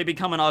 and so they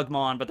become an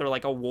Ugmon, but they're,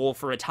 like, a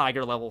wolf or a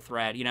tiger-level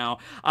threat, you know?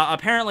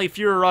 Apparently,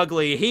 Fear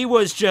Ugly, he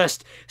was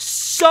just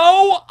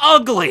so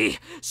ugly!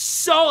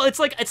 So, it's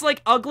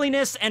like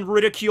ugliness and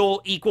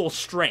ridicule equal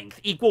strength,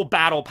 equal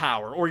battle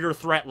power, or your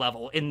threat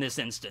level in this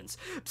instance.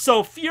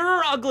 So,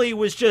 Fear Ugly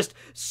was just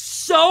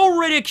so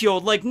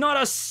ridiculed, like,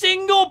 not a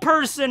single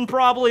person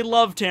probably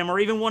loved him or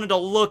even wanted to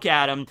look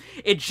at him.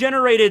 It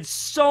generated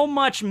so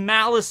much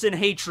malice and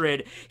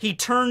hatred, he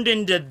turned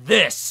into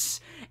this,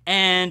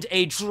 and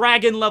a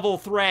dragon-level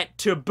threat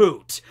to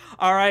boot.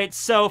 Alright,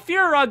 so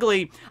Fear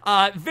Ugly,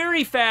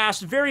 very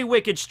fast, very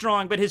wicked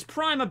strong, but his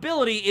prime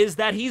ability is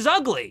that he's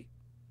ugly.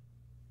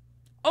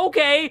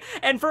 Okay,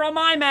 and for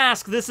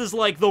Styzmask, this is,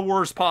 like, the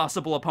worst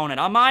possible opponent.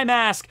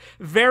 Styzmask,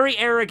 very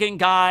arrogant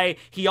guy.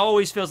 He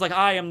always feels like,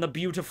 I am the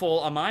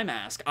beautiful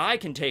Styzmask. I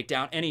can take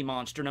down any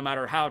monster, no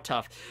matter how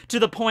tough. To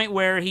the point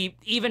where he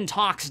even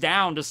talks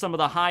down to some of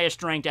the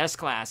highest-ranked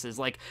S-classes.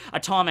 Like,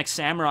 Atomic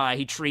Samurai,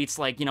 he treats,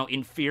 like, you know,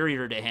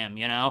 inferior to him,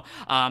 you know?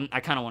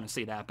 I kind of want to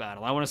see that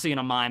battle. I want to see an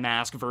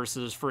Styzmask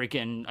versus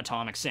freaking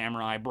Atomic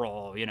Samurai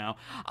brawl, you know?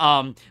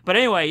 But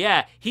anyway,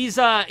 yeah, he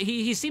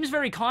seems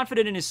very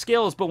confident in his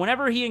skills, but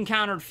whenever he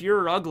encountered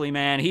Fear Ugly,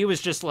 man, he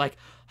was just like,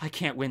 I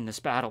can't win this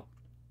battle.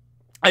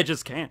 I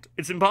just can't.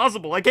 It's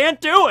impossible. I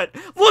can't do it.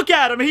 Look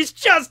at him. He's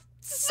just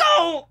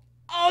so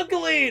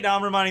ugly. Now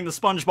I'm reminding the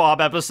SpongeBob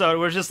episode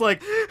where it's just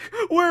like,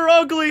 we're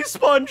ugly,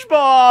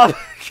 SpongeBob.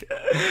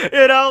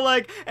 You know,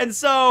 like, and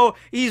so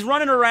he's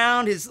running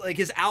around,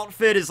 his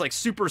outfit is, like,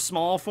 super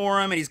small for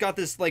him, and he's got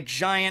this, like,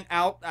 giant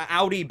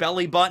outie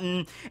belly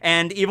button,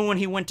 and even when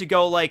he went to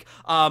go, like,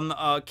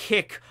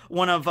 kick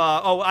one of,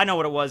 oh, I know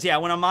what it was, yeah,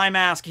 when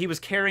Styzmask, he was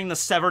carrying the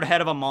severed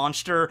head of a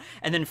monster,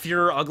 and then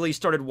Fear Ugly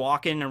started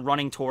walking and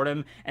running toward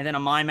him, and then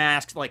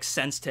Styzmask, like,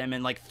 sensed him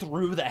and, like,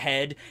 threw the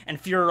head,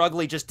 and Fear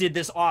Ugly just did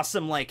this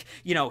awesome, like,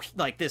 you know,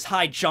 like, this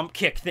high jump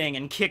kick thing,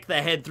 and kicked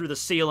the head through the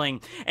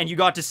ceiling, and you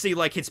got to see,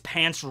 like, his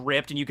pants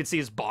ripped, and you could see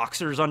his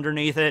boxers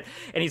underneath it,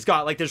 and he's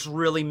got, like, this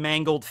really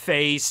mangled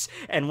face,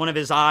 and one of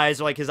his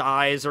eyes, like,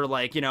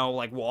 like, you know,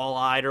 like,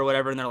 wall-eyed or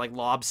whatever, and they're, like,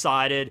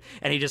 lopsided,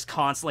 and he just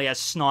constantly has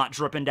snot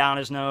dripping down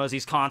his nose,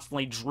 he's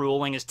constantly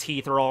drooling, his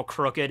teeth are all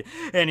crooked,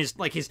 and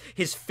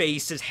his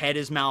face, his head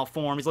is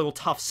malformed, his little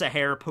tufts of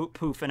hair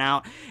poofing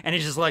out, and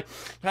he's just like,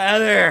 hi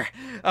there,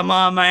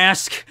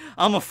 Styzmask,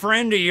 I'm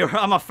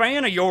a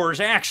fan of yours,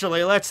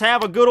 actually, let's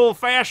have a good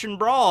old-fashioned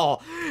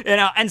brawl, you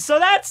know, and so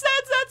that's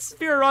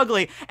Fear Ugly.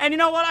 ugly. And you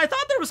know what? I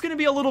thought there was going to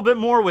be a little bit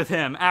more with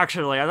him,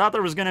 actually. I thought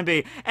there was going to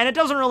be. And it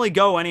doesn't really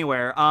go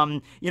anywhere.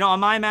 You know,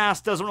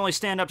 Styzmask doesn't really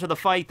stand up to the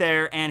fight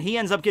there, and he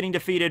ends up getting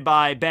defeated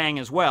by Bang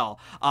as well.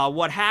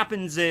 What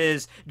happens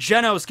is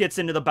Genos gets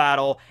into the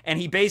battle, and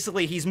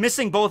he's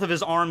missing both of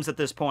his arms at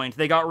this point.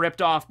 They got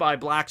ripped off by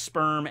Black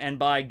Sperm, and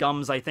by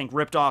Gums, I think,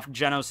 ripped off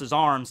Genos'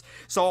 arms.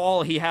 So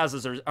all he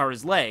has are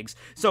his legs.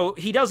 So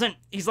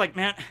he's like,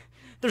 man,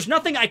 there's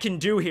nothing I can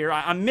do here.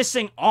 I'm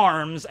missing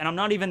arms, and I'm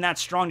not even that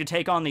strong to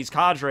take on these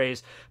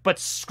Cadres, but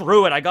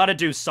screw it, I gotta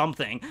do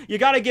something. You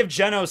gotta give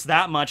Genos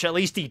that much, at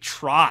least he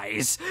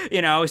tries,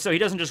 you know, so he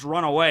doesn't just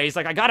run away. He's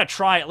like, I gotta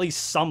try at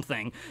least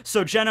something.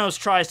 So Genos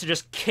tries to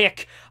just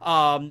kick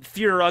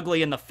Fear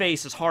Ugly in the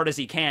face as hard as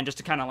he can, just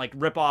to kind of, like,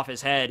 rip off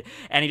his head,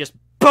 and he just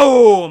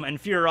boom!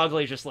 And Fear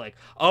Ugly's just like,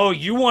 oh,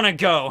 you want to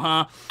go,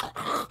 huh?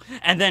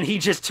 And then he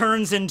just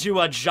turns into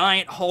a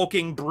giant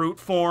hulking brute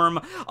form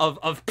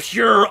of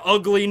pure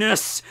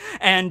ugliness.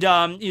 And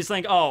he's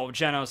like, oh,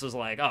 Genos is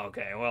like, oh,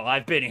 okay, well,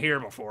 I've been here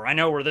before. I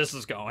know where this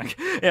is going.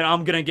 And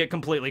I'm going to get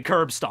completely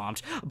curb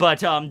stomped.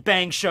 But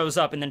Bang shows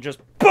up and then just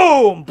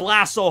boom!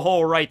 Blasts a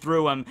hole right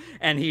through him.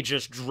 And he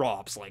just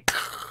drops like...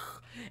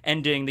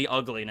 ending the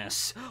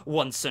ugliness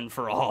once and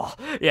for all.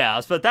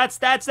 Yeah, but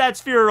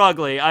that's Fear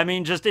Ugly. I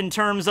mean, just in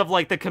terms of,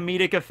 like, the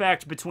comedic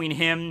effect between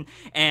him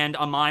and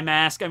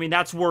Styzmask, I mean,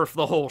 that's worth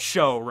the whole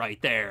show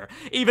right there.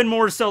 Even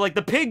more so, like,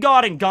 the Pig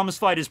God and Gums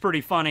fight is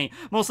pretty funny,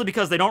 mostly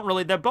because they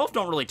both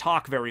don't really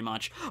talk very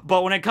much,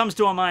 but when it comes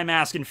to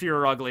Styzmask and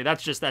Fear Ugly,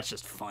 that's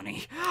just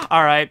funny.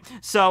 Alright,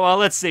 so,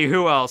 let's see,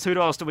 who else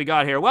do we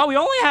got here? Well, we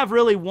only have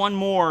really one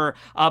more,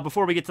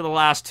 before we get to the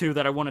last two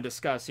that I want to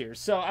discuss here.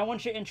 So, I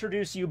want to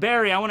introduce you,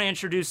 Barry, I want to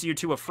introduce you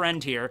to a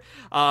friend here.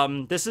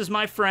 This is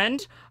my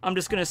friend. I'm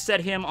just going to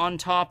set him on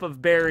top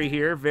of Barry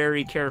here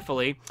very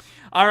carefully.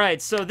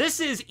 Alright, so this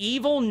is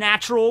Evil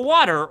Natural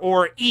Water,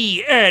 or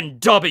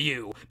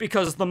ENW,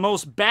 because the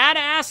most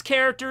badass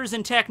characters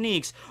and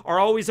techniques are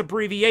always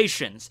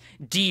abbreviations.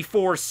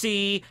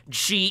 D4C,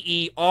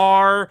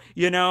 GER,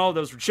 you know,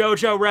 those are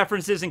JoJo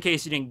references in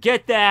case you didn't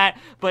get that,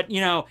 but,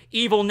 you know,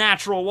 Evil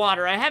Natural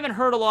Water, I haven't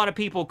heard a lot of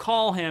people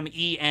call him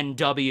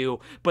ENW,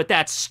 but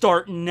that's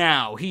starting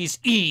now. He's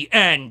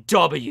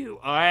ENW,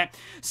 alright?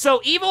 So,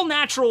 Evil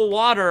Natural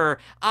Water,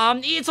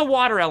 it's a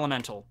water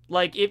elemental.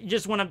 Like, if you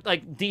just want to,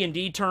 like,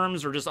 D&D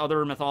terms or just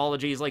other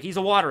mythologies, like, he's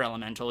a water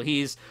elemental.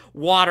 He's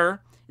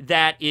water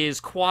that is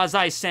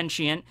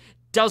quasi-sentient,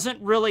 doesn't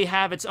really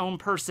have its own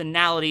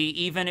personality.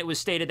 Even it was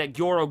stated that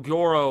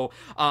Goro,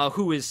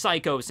 who is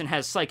Psychos and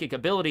has psychic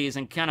abilities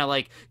and kind of,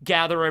 like,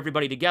 gather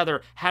everybody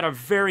together, had a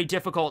very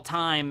difficult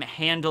time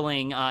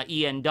handling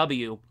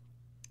ENW.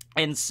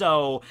 And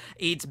so,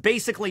 it's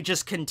basically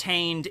just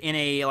contained in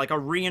a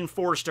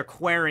reinforced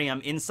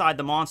aquarium inside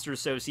the Monster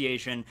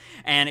Association,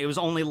 and it was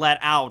only let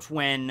out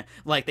when,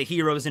 like, the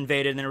heroes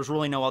invaded and there was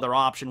really no other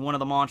option. One of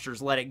the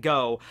monsters let it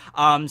go.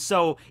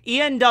 So,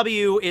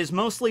 ENW is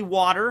mostly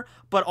water,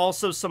 but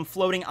also some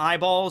floating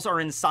eyeballs are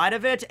inside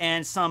of it,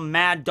 and some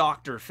mad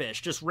doctor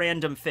fish, just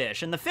random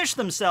fish. And the fish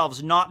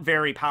themselves, not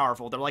very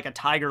powerful. They're like a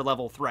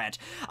tiger-level threat.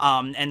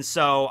 And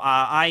so,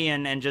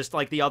 Ian and just,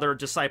 like, the other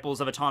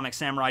disciples of Atomic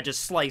Samurai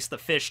just slice the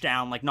fish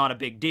down, like, not a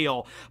big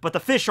deal. But the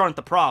fish aren't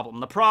the problem.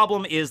 The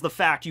problem is the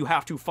fact you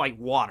have to fight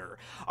water.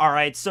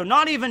 Alright, so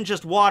not even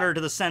just water to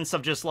the sense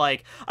of just,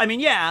 like, I mean,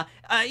 yeah,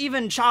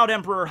 even Child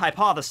Emperor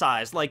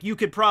hypothesized, like, you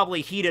could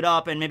probably heat it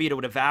up and maybe it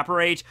would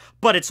evaporate,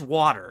 but it's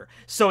water.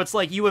 So it's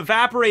like, you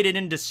evaporate it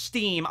into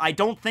steam, I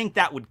don't think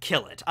that would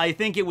kill it. I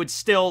think it would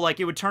still, like,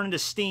 it would turn into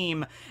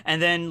steam,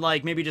 and then,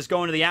 like, maybe just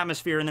go into the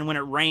atmosphere, and then when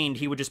it rained,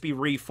 he would just be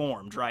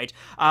reformed, right?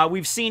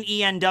 We've seen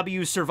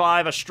ENW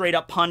survive a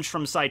straight-up punch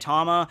from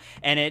Saitama,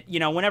 and it, you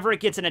know, whenever it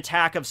gets an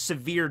attack of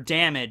severe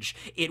damage,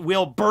 it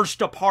will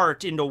burst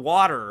apart into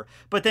water,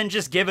 but then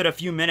just give it a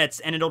few minutes,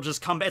 and it'll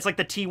just come back. It's like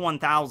the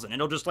T-1000.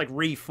 It'll just, like,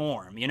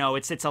 reform, you know?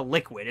 It's a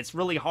liquid. It's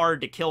really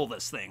hard to kill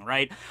this thing,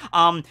 right?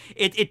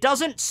 It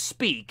doesn't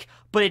speak,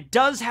 but it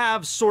does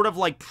have sort of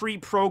like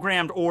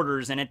pre-programmed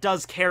orders, and it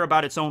does care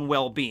about its own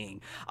well-being.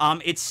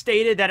 It's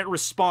stated that it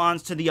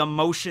responds to the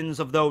emotions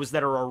of those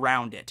that are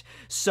around it.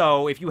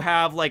 So if you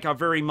have like a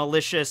very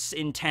malicious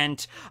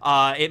intent,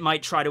 it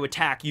might try to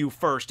attack you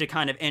first to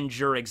kind of end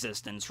your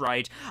existence,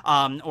 right?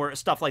 Or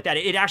stuff like that.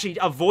 It actually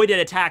avoided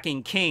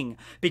attacking King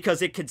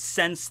because it could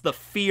sense the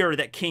fear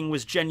that King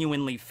was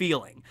genuinely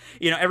feeling.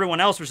 You know,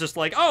 everyone else was just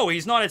like, oh,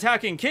 he's not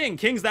attacking King.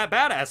 King's that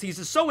badass.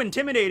 He's so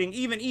intimidating.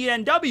 Even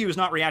ENW is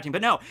not reacting.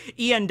 But no,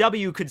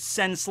 ENW could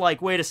sense,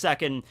 like, wait a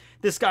second,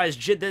 this guy's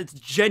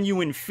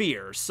genuine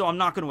fear, so I'm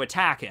not going to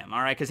attack him,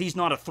 alright? Because he's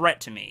not a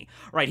threat to me,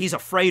 right? He's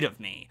afraid of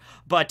me.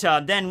 But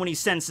then when he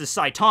senses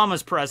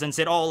Saitama's presence,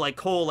 it all, like,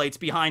 collates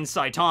behind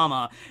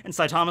Saitama, and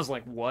Saitama's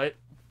like, what?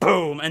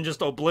 boom, and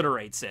just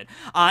obliterates it.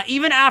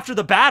 Even after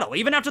the battle,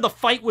 even after the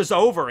fight was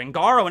over and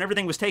Garo and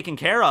everything was taken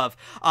care of,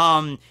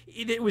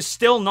 it was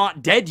still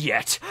not dead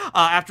yet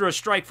after a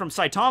strike from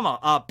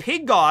Saitama.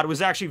 Pig God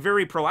was actually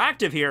very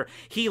proactive here.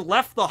 He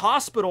left the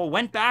hospital,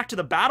 went back to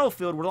the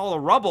battlefield with all the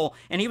rubble,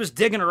 and he was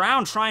digging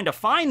around trying to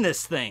find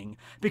this thing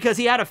because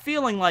he had a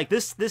feeling like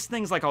this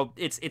thing's like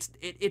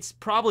it's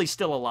probably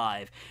still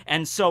alive.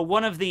 And so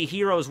one of the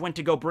heroes went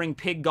to go bring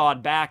Pig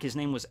God back. His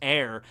name was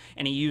Air,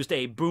 and he used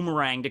a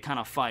boomerang to kind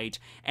of fight.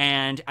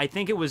 And I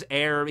think it was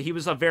Air. He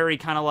was a very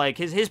kind of like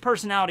his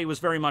personality was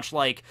very much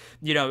like,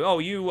 you know, oh,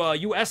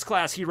 you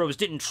S-class heroes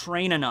didn't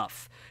train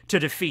enough to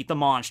defeat the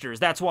monsters.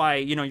 That's why,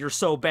 you know, you're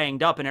so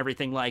banged up and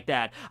everything like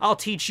that. I'll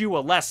teach you a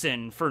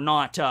lesson for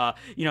not,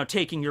 you know,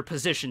 taking your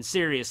position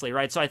seriously,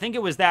 right? So I think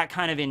it was that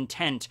kind of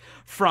intent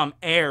from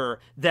Air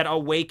that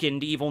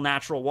awakened Evil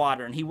Natural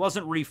Water, and he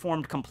wasn't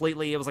reformed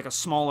completely. It was like a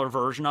smaller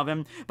version of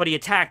him, but he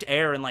attacked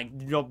Air and, like,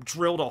 you know,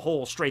 drilled a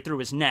hole straight through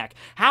his neck.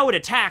 How it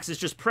attacks is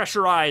just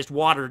pressurized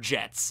water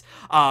jets.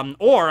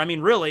 Or, I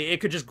mean, really, it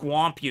could just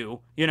gwomp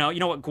you. You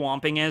know what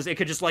gwomping is? It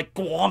could just, like,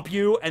 gwomp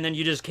you, and then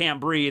you just can't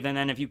breathe, and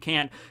then if you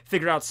can't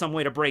figure out some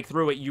way to break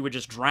through it, you would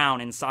just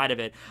drown inside of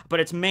it. But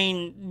its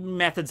main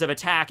methods of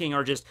attacking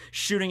are just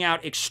shooting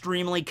out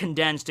extremely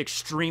condensed,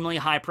 extremely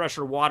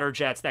high-pressure water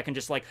jets that can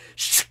just like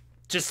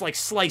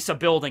slice a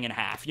building in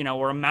half, you know,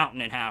 or a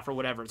mountain in half or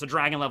whatever. It's a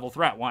dragon-level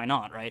threat. Why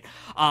not, right?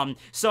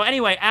 So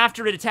anyway,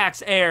 after it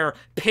attacks Air,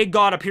 Pig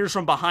God appears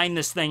from behind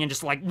this thing and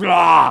just like,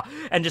 rah,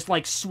 and just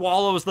like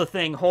swallows the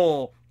thing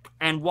whole.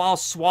 And while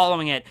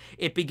swallowing it,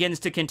 it begins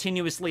to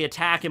continuously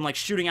attack him, like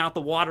shooting out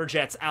the water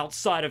jets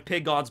outside of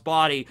Pig God's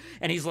body,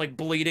 and he's like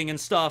bleeding and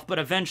stuff. But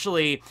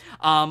eventually,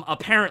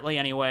 apparently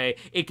anyway,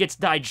 it gets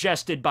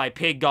digested by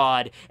Pig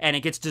God, and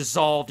it gets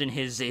dissolved in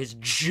his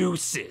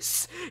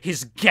juices,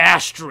 his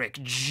gastric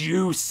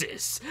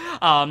juices.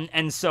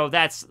 And so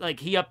that's like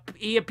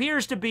he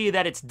appears to be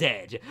that it's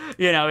dead.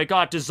 You know, it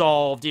got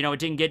dissolved. You know, it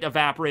didn't get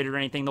evaporated or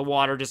anything. The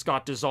water just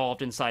got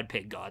dissolved inside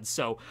Pig God.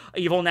 So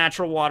Evil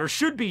Natural Water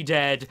should be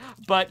dead.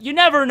 But you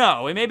never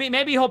know.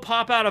 Maybe he'll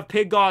pop out of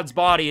Pig God's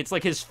body. It's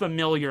like his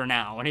familiar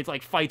now, and he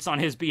like fights on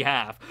his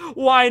behalf.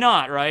 Why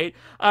not, right?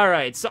 All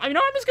right. So you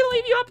know, I'm just gonna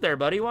leave you up there,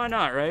 buddy. Why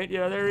not, right?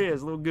 Yeah, there he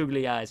is, little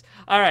googly eyes.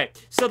 All right.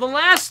 So the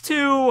last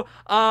two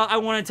I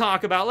want to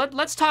talk about.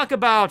 Let's talk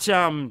about.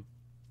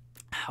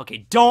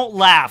 Okay, don't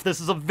laugh.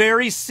 This is a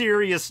very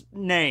serious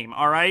name,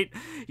 all right?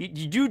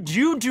 You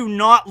do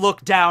not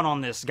look down on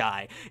this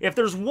guy. If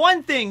there's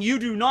one thing you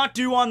do not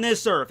do on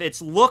this earth,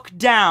 it's look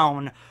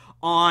down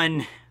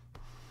on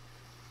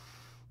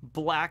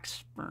black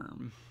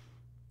sperm.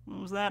 What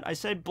was that? I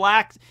said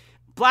black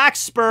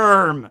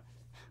sperm.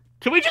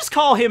 Can we just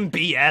call him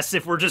BS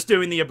if we're just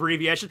doing the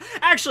abbreviation?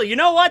 Actually, you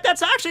know what?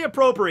 That's actually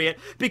appropriate,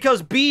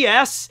 because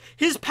BS,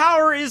 his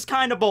power is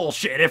kind of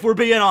bullshit, if we're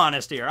being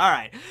honest here. All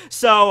right.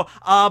 So,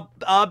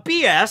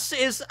 BS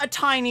is a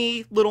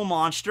tiny little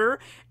monster.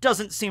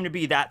 Doesn't seem to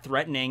be that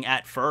threatening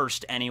at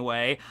first,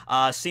 anyway.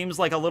 Seems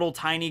like a little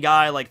tiny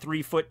guy, like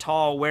 3 foot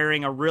tall,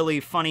 wearing a really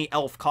funny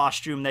elf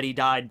costume that he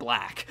dyed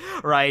black,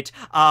 right?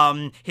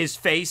 His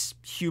face,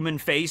 human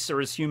face, or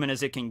as human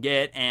as it can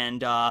get,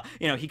 and,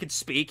 you know, he could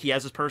speak, he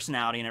has his personality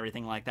and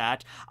everything like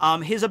that.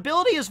 His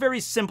ability is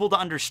very simple to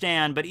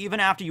understand, but even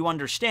after you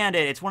understand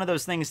it, it's one of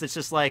those things that's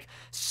just, like,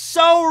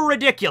 so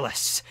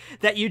ridiculous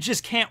that you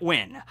just can't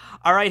win.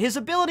 All right, his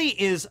ability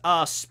is,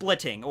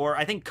 splitting, or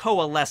I think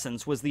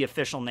coalescence was the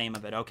official name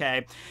of it,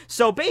 okay?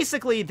 So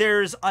basically,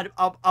 there's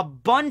a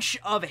bunch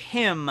of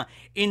him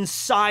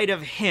inside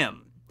of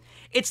him.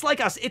 It's like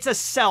it's a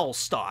cell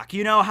stock.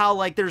 You know how,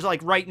 like, there's,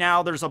 like, right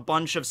now, there's a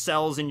bunch of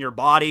cells in your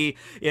body,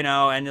 you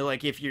know, and,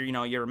 like, if you're, you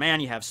know, you're a man,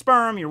 you have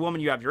sperm, you're a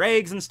woman, you have your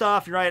eggs and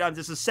stuff, right?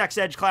 This is sex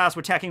edge class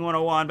with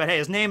Tekking101, but hey,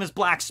 his name is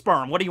Black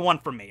Sperm. What do you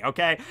want from me,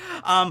 okay?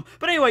 But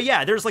anyway,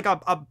 yeah, there's, like,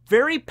 a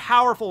very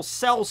powerful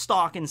cell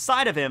stock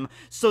inside of him,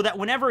 so that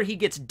whenever he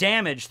gets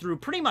damaged through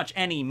pretty much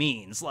any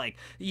means, like,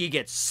 he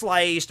gets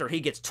sliced, or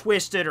he gets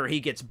twisted, or he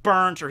gets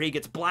burnt, or he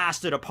gets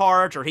blasted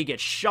apart, or he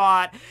gets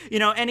shot, you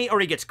know, or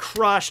he gets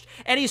crushed,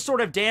 any sort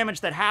of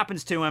damage that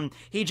happens to him,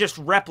 he just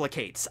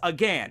replicates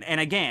again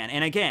and again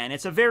and again.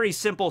 It's a very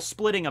simple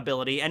splitting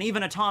ability, and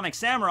even Atomic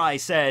Samurai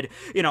said,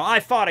 you know, I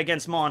fought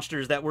against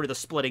monsters that were the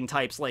splitting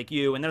types like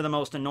you, and they're the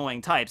most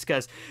annoying types,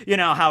 because you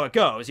know how it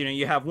goes. You know,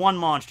 you have one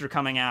monster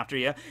coming after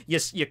you,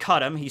 you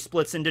cut him, he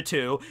splits into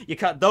 2, you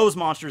cut those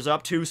monsters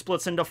up, 2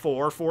 splits into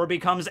 4, 4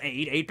 becomes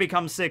 8, 8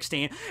 becomes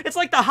 16. It's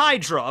like the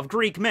Hydra of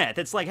Greek myth.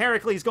 It's like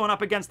Heracles going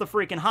up against the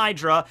freaking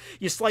Hydra,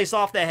 you slice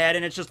off the head,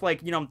 and it's just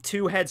like, you know,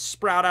 2 heads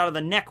sprout out of the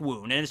neck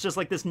wound, and it's just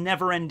like this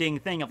never-ending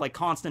thing of like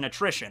constant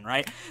attrition,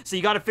 right? So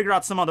you got to figure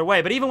out some other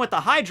way. But even with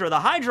the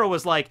Hydra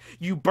was like,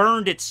 you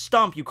burned its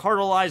stump, you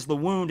cartilized the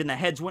wound, and the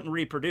heads wouldn't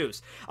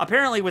reproduce.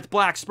 Apparently with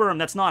Black Sperm,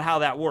 that's not how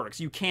that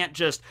works. You can't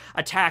just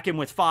attack him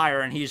with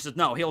fire and he's just,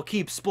 no, he'll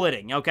keep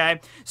splitting,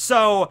 okay?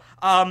 So,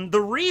 the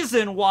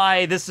reason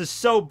why this is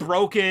so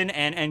broken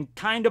and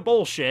kind of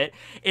bullshit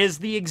is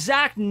the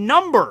exact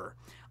number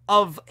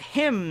of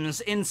hymns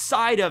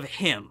inside of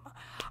him,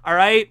 all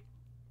right?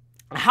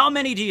 How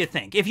many do you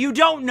think? If you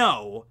don't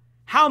know,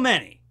 how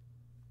many?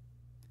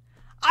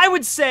 I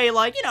would say,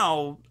 like, you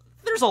know,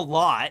 there's a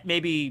lot,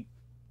 maybe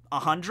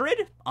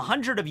 100?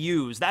 100 of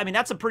yous. I mean,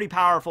 that's a pretty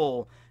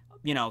powerful,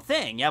 you know,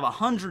 thing. You have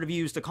 100 of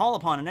yous to call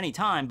upon at any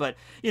time, but,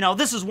 you know,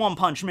 this is One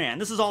Punch Man.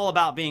 This is all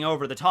about being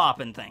over the top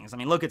and things. I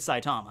mean, look at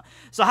Saitama.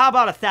 So how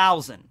about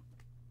 1,000?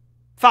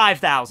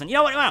 5,000. You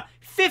know what?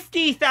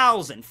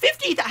 50,000.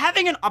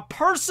 Having a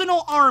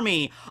personal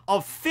army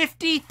of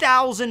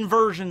 50,000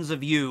 versions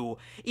of you,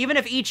 even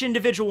if each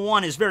individual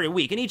one is very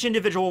weak, and each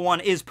individual one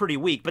is pretty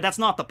weak, but that's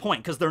not the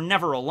point, because they're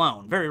never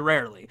alone, very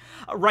rarely,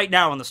 right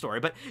now in the story.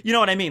 But you know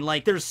what I mean?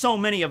 Like, there's so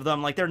many of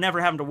them, like, they're never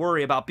having to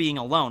worry about being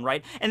alone,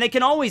 right? And they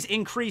can always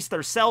increase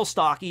their cell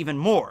stock even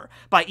more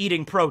by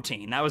eating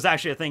protein. That was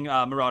actually a thing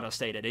Murata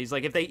stated. He's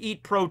like, if they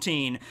eat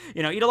protein,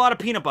 you know, eat a lot of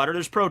peanut butter,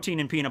 there's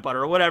protein in peanut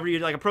butter, or whatever, you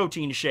like a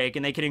protein shake,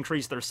 and they can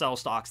increase their cell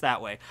stocks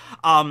that way.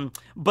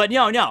 But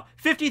no,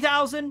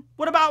 50,000?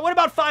 What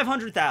about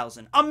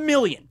 500,000? A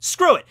million?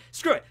 Screw it.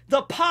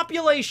 The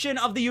population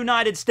of the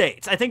United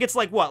States. I think it's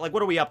like what? Like,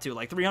 what are we up to?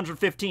 Like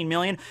 315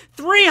 million?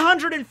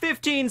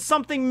 315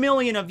 something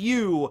million of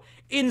you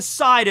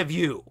inside of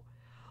you.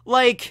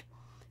 Like,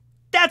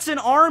 that's an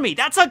army.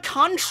 That's a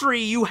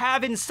country you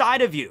have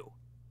inside of you.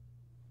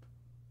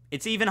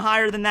 It's even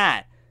higher than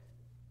that.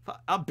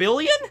 A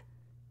billion?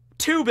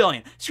 2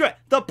 billion. Screw it.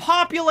 The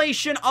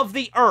population of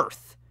the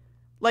Earth.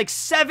 Like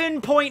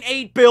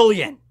 7.8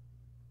 billion.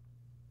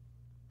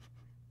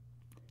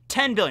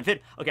 10 billion.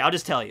 Okay, I'll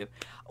just tell you.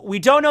 We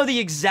don't know the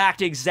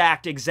exact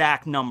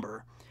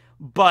number,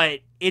 but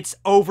it's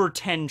over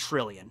 10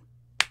 trillion.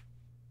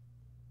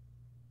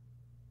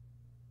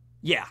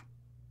 Yeah.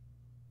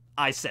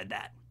 I said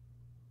that.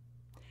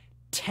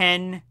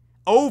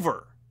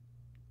 Over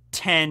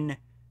 10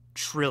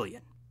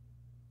 trillion.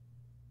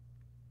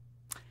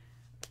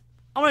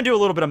 I'm going to do a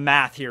little bit of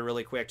math here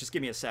really quick. Just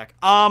give me a sec.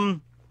 All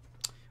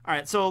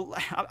right, so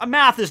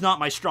math is not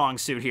my strong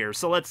suit here,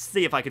 so let's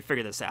see if I can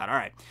figure this out. All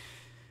right.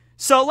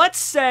 So let's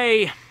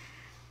say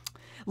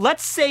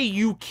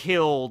you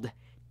killed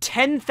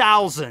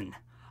 10,000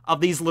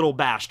 of these little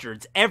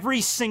bastards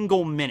every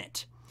single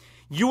minute.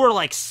 You were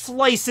like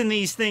slicing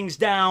these things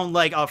down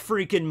like a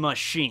freaking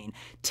machine.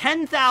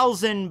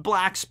 10,000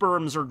 black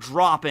sperms are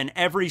dropping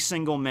every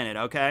single minute,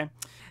 okay?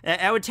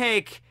 That would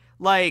take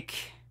like...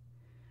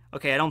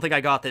 Okay, I don't think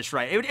I got this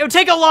right. It would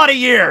take a lot of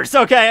years,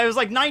 okay? It was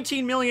like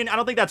 19 million. I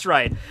don't think that's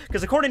right.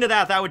 Because according to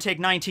that, that would take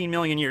 19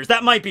 million years.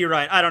 That might be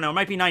right. I don't know. It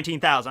might be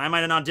 19,000. I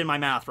might have not did my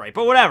math right.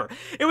 But whatever.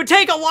 It would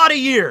take a lot of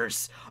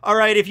years, all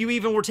right, if you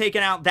even were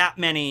taking out that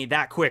many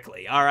that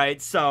quickly, all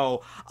right?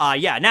 So,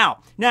 yeah.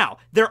 Now,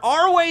 there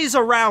are ways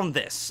around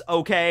this,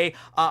 okay?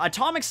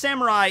 Atomic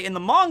Samurai in the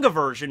manga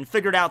version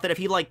figured out that if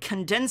he, like,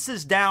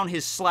 condenses down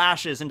his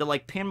slashes into,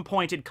 like,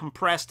 pinpointed,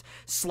 compressed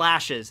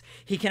slashes,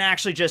 he can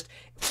actually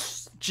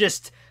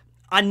just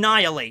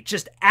annihilate,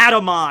 just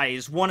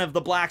atomize one of the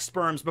black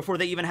sperms before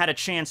they even had a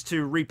chance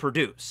to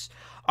reproduce.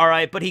 All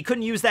right, but he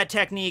couldn't use that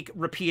technique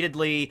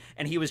repeatedly,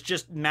 and he was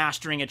just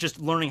mastering it,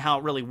 just learning how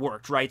it really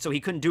worked, right? So he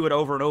couldn't do it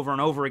over and over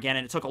and over again,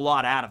 and it took a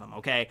lot out of him,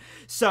 okay?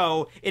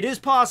 So it is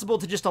possible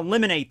to just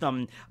eliminate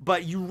them,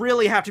 but you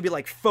really have to be,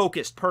 like,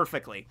 focused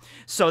perfectly.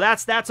 So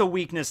that's a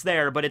weakness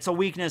there, but it's a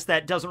weakness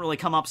that doesn't really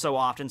come up so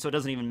often, so it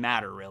doesn't even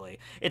matter, really.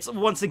 It's,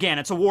 once again,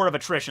 it's a war of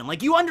attrition.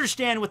 Like, you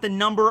understand with the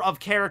number of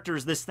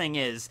characters this thing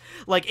is,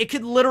 like, it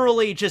could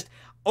literally just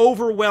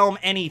overwhelm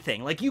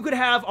anything. Like, you could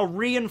have a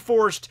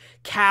reinforced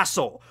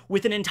castle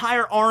with an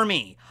entire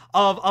army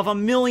of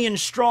 1 million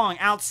strong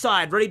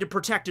outside, ready to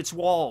protect its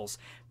walls.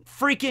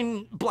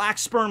 Freaking black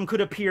sperm could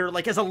appear,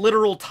 like, as a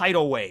literal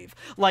tidal wave,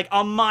 like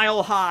a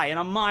mile high and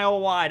a mile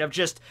wide of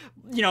just,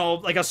 you know,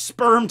 like a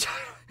sperm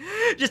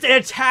just it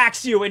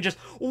attacks you and just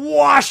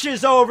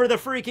washes over the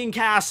freaking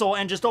castle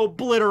and just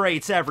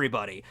obliterates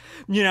everybody.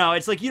 You know,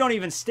 it's like you don't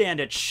even stand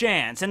a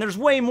chance, and there's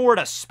way more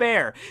to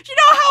spare. Do you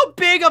know how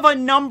big of a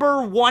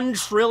number 1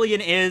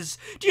 trillion is?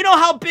 Do you know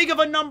how big of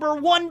a number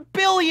 1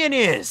 billion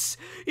is?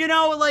 You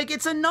know, like,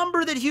 it's a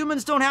number that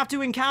humans don't have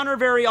to encounter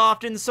very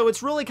often, so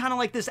it's really kind of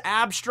like this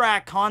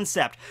abstract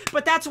concept.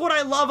 But that's what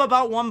I love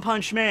about One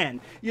Punch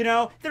Man. You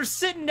know, they're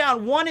sitting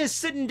down, one is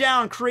sitting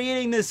down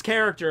creating this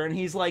character, and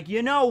he's like,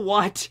 you know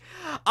what?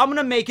 I'm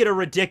gonna make it a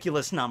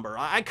ridiculous number.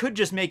 I could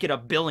just make it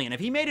 1 billion. If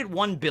he made it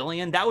 1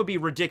 billion, that would be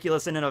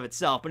ridiculous in and of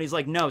itself. But he's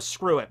like, no,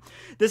 screw it.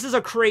 This is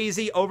a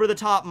crazy,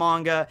 over-the-top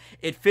manga.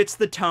 It fits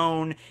the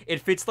tone.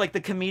 It fits, like,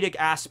 the comedic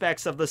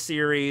aspects of the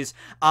series.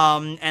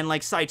 And,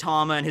 like,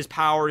 Saitama and his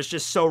power is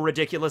just so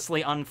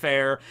ridiculously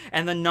unfair.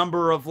 And the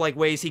number of, like,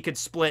 ways he could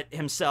split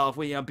himself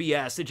with, you know,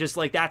 BS. It just,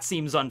 like, that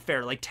seems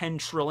unfair. Like, 10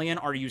 trillion?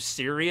 Are you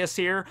serious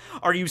here?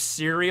 Are you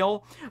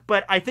serial?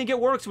 But I think it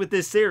works with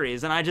this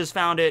series, and I just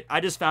found it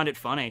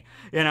funny,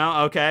 you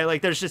know, okay?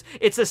 Like, there's just,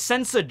 it's a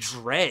sense of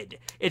dread.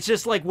 It's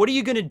just like, what are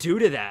you gonna do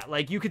to that?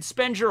 Like, you could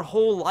spend your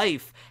whole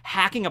life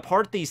hacking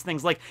apart these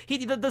things. Like,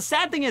 the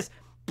sad thing is,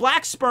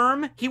 black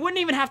sperm, he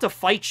wouldn't even have to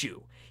fight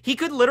you. He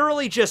could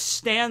literally just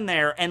stand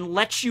there and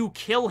let you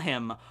kill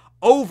him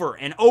over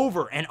and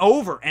over and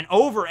over and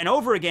over and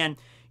over again.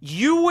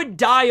 you would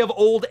die of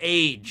old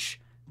age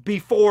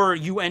before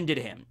you ended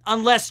him.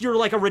 Unless you're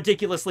like a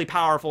ridiculously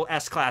powerful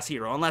S-class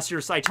hero. Unless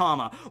you're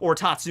Saitama or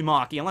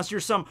Tatsumaki. Unless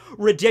you're some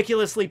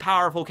ridiculously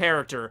powerful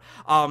character.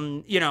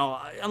 You know,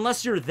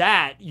 unless you're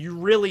that,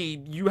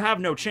 you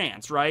have no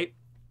chance, right?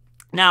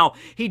 Now,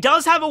 he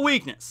does have a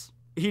weakness.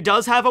 He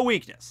does have a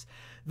weakness.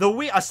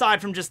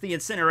 Aside from just the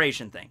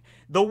incineration thing.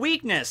 The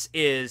weakness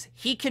is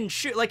he can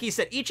shoot, like he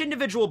said, each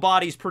individual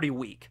body's pretty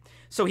weak.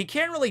 So he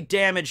can't really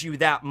damage you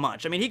that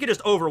much. I mean, he could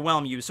just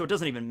overwhelm you, so it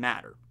doesn't even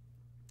matter.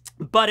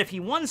 But if he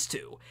wants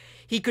to,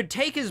 he could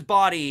take his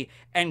body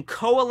and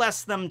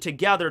coalesce them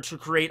together to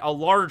create a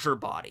larger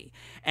body.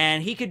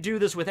 And he could do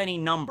this with any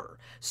number.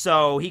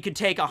 So he could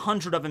take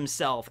 100 of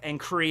himself and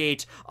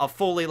create a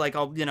fully, like,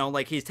 you know,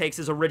 like he takes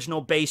his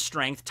original base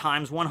strength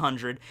times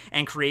 100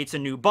 and creates a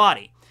new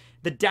body.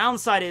 The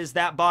downside is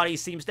that body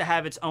seems to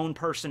have its own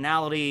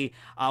personality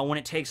when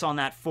it takes on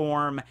that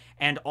form,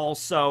 and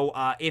also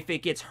if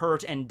it gets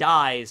hurt and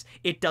dies,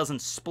 it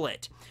doesn't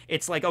split.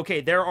 It's like,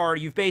 okay,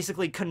 you've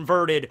basically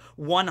converted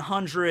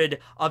 100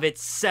 of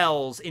its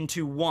cells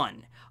into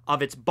one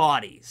of its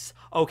bodies.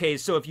 Okay,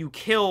 so if you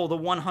kill the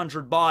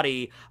 100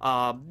 body,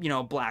 you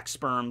know, black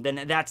sperm,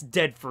 then that's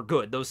dead for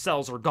good. Those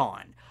cells are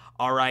gone.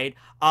 All right?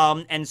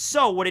 And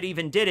so what it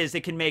even did is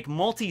it can make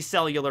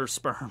multicellular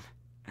sperm.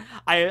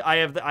 Like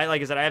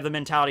I said, I have the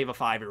mentality of a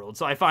 5-year-old,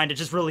 so I find it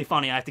just really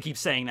funny. I have to keep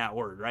saying that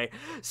word, right?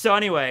 So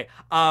anyway,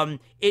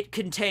 it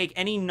can take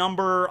any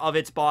number of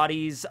its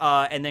bodies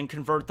and then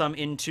convert them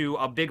into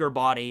a bigger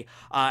body,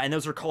 and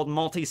those are called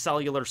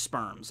multicellular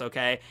sperms,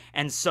 okay?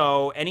 And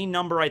so any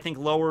number, I think,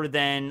 lower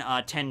than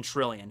 10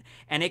 trillion.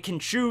 And it can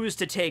choose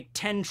to take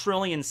 10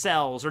 trillion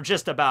cells, or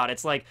just about.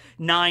 It's like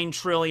 9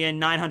 trillion,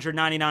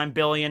 999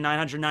 billion,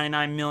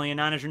 999 million,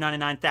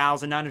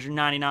 999,000,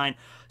 999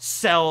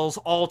 cells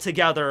all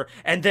together,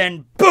 and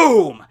then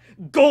boom!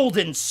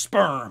 Golden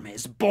sperm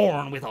is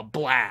born with a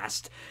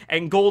blast.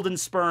 And golden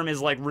sperm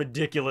is like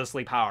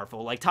ridiculously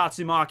powerful. Like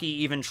Tatsumaki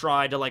even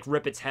tried to like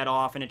rip its head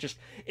off, and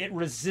it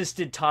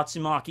resisted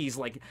Tatsumaki's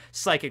like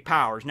psychic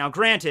powers. Now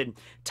granted,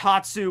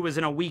 Tatsu was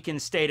in a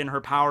weakened state and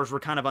her powers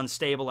were kind of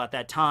unstable at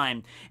that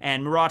time,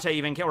 and Murata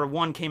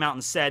one came out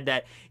and said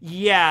that,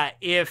 yeah,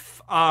 if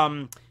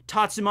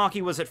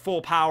Tatsumaki was at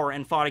full power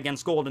and fought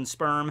against Golden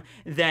Sperm,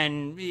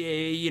 then,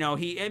 you know,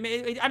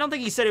 I don't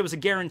think he said it was a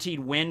guaranteed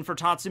win for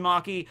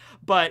Tatsumaki,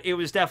 but it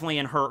was definitely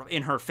in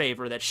her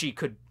favor that she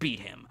could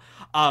beat him.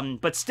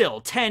 But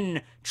still,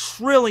 10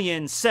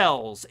 trillion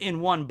cells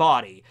in one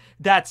body.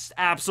 That's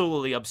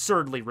absolutely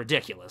absurdly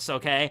ridiculous,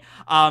 okay?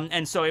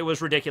 And so it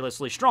was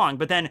ridiculously strong.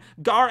 But then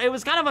it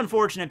was kind of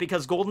unfortunate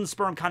because Golden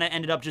Sperm kind of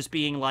ended up just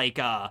being like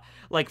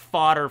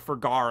fodder for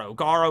Garo.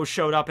 Garo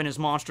showed up in his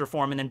monster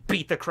form and then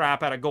beat the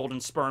crap out of Golden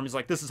Sperm. He's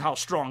like, this is how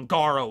strong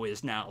Garo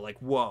is now. Like,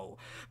 whoa.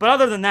 But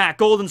other than that,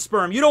 Golden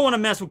Sperm, you don't want to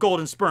mess with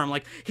Golden Sperm.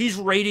 Like, he's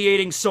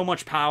radiating so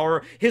much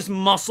power. His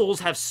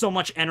muscles have so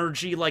much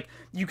energy. Like,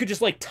 you could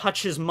just, like,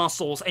 touch his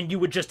muscles and you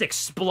would just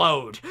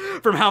explode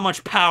from how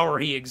much power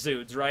he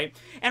exudes, right?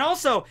 And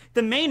also,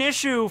 the main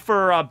issue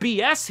for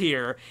BS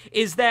here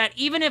is that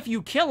even if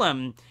you kill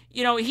him,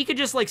 you know, he could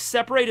just, like,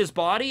 separate his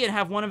body and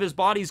have one of his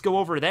bodies go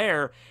over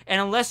there, and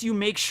unless you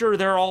make sure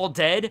they're all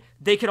dead,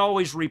 they could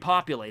always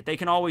repopulate. They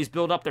can always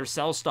build up their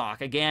cell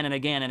stock again and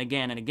again and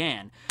again and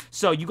again.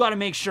 So you got to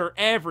make sure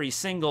every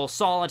single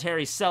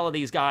solitary cell of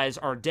these guys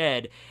are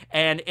dead,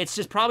 and it's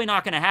just probably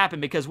not going to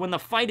happen because when the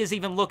fight is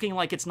even looking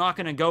like it's not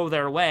going to go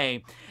their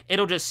way,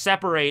 it'll just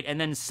separate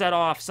and then set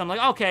off some, like,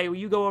 okay, well,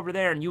 you go over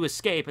there and you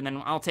escape, and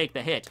then I'll take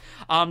the hit.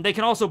 They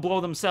can also blow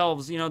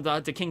themselves, you know,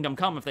 to Kingdom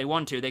Come if they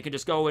want to. They could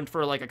just go in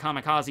for, like, a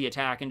kamikaze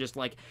attack and just,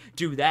 like,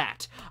 do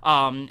that.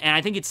 And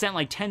I think it sent,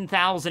 like,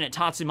 10,000 at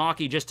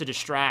Tatsumaki just to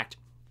distract.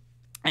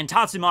 And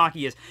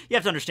Tatsumaki is, you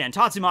have to understand,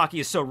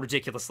 Tatsumaki is so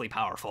ridiculously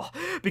powerful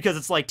because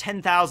it's like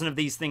 10,000 of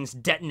these things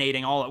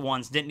detonating all at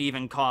once didn't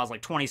even cause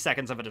like 20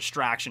 seconds of a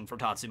distraction for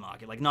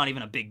Tatsumaki. Like, not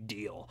even a big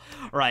deal,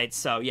 right?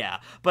 So, yeah.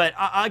 But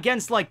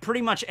against like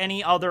pretty much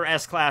any other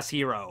S-class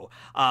hero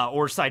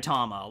or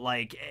Saitama,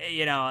 like,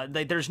 you know,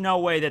 there's no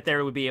way that they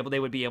would be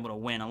able to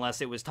win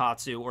unless it was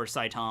Tatsu or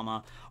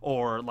Saitama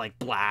or like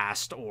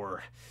Blast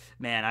or...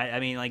 Man, I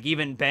mean, like,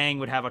 even Bang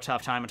would have a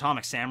tough time.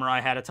 Atomic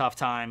Samurai had a tough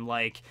time.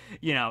 Like,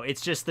 you know,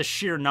 it's just the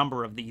sheer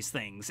number of these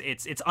things.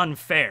 It's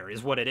unfair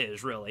is what it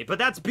is, really. But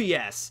that's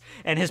BS,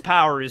 and his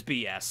power is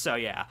BS, so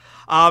yeah.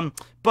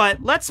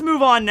 But let's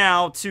move on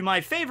now to my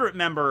favorite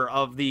member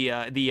of the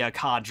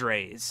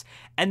Cadres,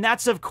 and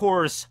that's, of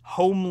course,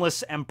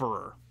 Homeless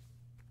Emperor.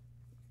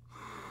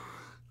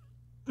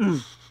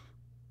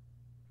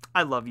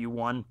 I love you,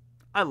 One.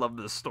 I love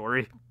this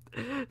story.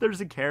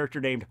 There's a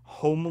character named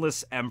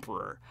Homeless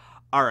Emperor.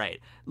 All right,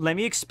 let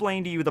me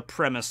explain to you the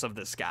premise of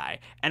this guy,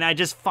 and I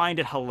just find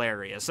it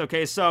hilarious.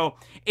 Okay, so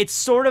it's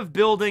sort of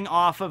building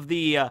off of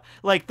the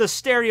like the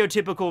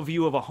stereotypical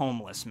view of a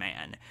homeless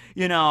man.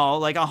 You know,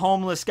 like a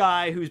homeless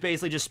guy who's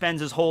basically just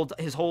spends his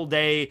whole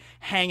day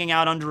hanging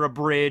out under a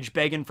bridge,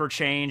 begging for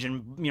change,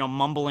 and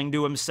mumbling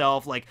to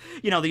himself, like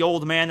the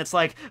old man that's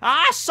like,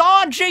 I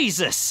saw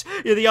Jesus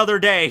the other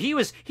day. He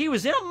was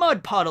in a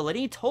mud puddle, and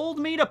he told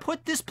me to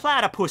put this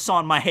platypus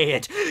on my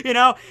head.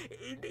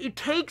 It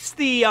takes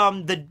the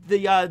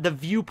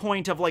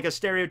viewpoint of like a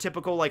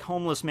stereotypical like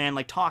homeless man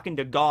like talking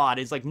to God.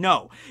 Is like,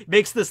 no, it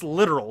makes this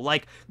literal.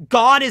 Like,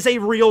 God is a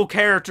real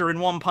character in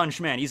One Punch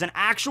Man. He's an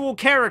actual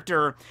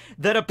character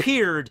that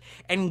appeared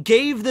and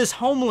gave this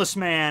homeless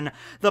man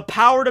the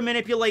power to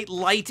manipulate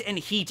light and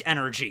heat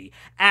energy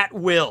at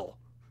will.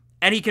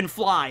 And he can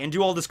fly and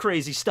do all this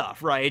crazy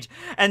stuff, right?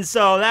 And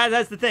so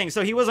that's the thing.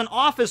 So he was an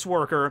office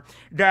worker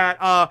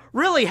that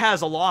really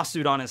has a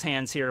lawsuit on his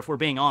hands here, if we're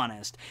being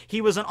honest.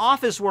 He was an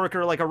office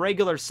worker, like a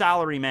regular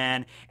salary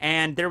man,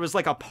 and there was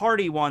like a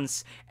party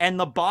once, and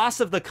the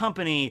boss of the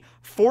company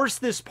forced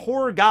this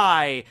poor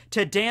guy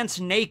to dance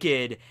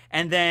naked,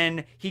 and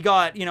then he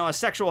got, a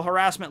sexual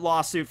harassment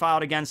lawsuit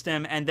filed against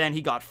him, and then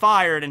he got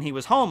fired, and he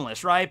was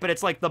homeless, right? But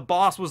it's like the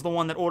boss was the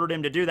one that ordered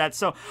him to do that.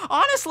 So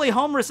honestly,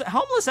 Homeless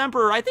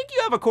Emperor, I think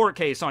you have a court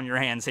case on your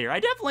hands here. I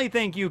definitely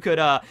think you could,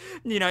 I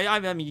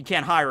mean, you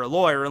can't hire a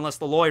lawyer unless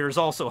the lawyer is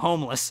also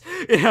homeless.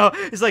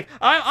 It's like,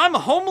 I'm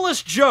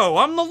homeless Joe.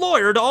 I'm the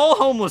lawyer to all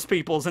homeless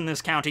peoples in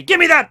this county. Give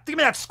me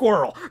that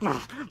squirrel.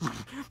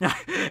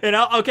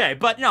 Okay,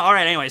 but no, all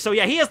right, anyway. So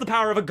yeah, he has the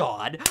power of a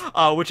god,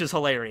 which is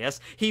hilarious.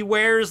 He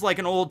wears like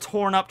an old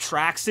torn up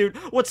tracksuit.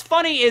 What's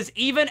funny is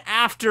even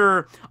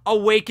after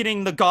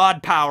awakening the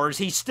god powers,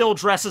 he still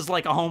dresses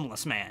like a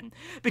homeless man.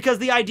 Because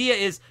the idea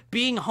is,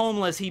 being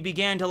homeless, he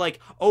began to like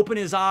open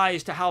his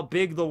eyes to how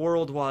big the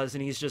world was,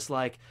 and he's just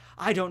like,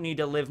 I don't need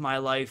to live my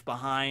life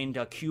behind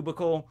a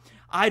cubicle.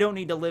 I don't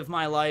need to live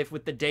my life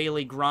with the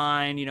daily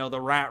grind,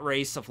 the rat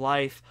race of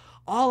life.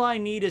 All I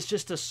need is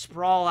just to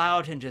sprawl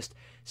out and just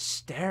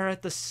stare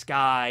at the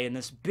sky in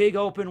this big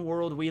open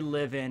world we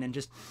live in and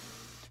just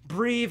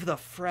breathe the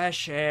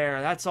fresh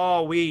air. That's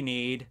all we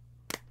need.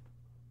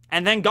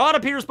 And then God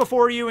appears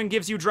before you and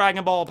gives you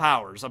Dragon Ball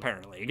powers,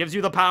 apparently. It gives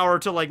you the power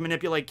to, like,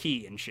 manipulate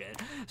ki and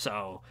shit.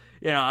 So,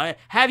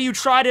 have you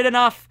tried it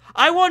enough?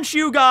 I want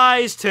you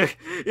guys to,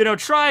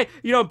 try,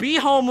 be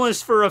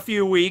homeless for a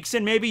few weeks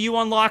and maybe you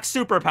unlock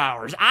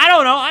superpowers. I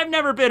don't know. I've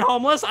never been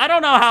homeless. I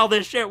don't know how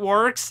this shit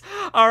works.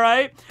 All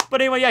right. But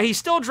anyway, yeah, he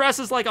still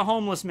dresses like a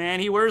homeless man.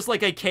 He wears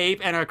like a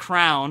cape and a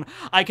crown.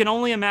 I can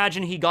only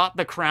imagine he got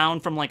the crown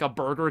from like a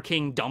Burger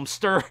King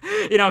dumpster.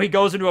 He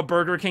goes into a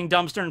Burger King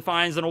dumpster and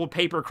finds an old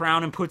paper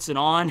crown and puts it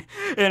on,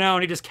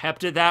 and he just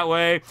kept it that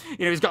way.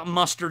 He's got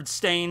mustard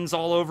stains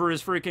all over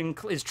his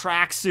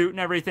tracksuit and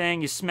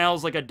everything. He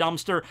smells like a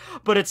dumpster.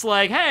 But it's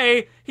like,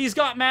 hey, he's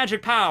got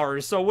magic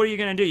powers, so what are you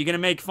gonna do? You gonna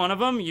make fun of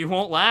him? You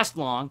won't last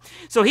long.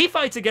 So he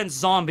fights against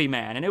Zombie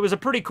Man, and it was a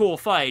pretty cool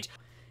fight.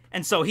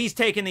 And so he's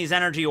taking these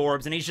energy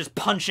orbs and he's just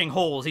punching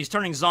holes. He's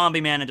turning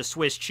Zombie Man into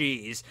Swiss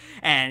cheese.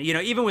 And,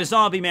 even with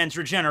Zombie Man's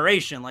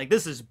regeneration, like,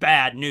 this is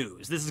bad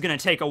news. This is going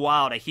to take a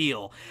while to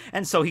heal.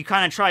 And so he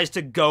kind of tries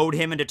to goad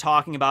him into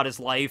talking about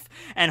his life.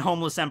 And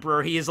Homeless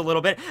Emperor, he is a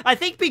little bit, I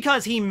think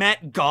because he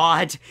met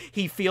God,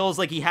 he feels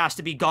like he has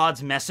to be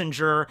God's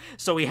messenger.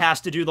 So he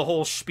has to do the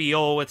whole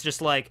spiel with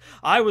just like,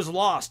 I was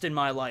lost in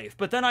my life,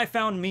 but then I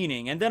found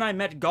meaning. And then I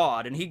met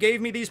God. And he gave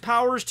me these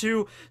powers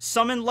to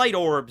summon light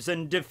orbs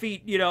and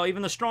defeat,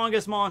 even the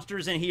strongest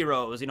monsters and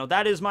heroes.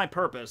 That is my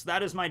purpose.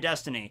 That is my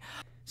destiny.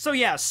 So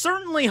yeah,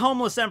 certainly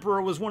Homeless Emperor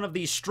was one of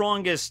the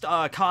strongest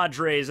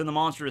cadres in the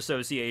Monster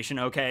Association,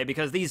 okay?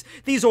 Because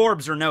these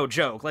orbs are no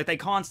joke. Like, they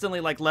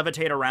constantly, like,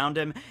 levitate around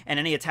him, and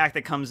any attack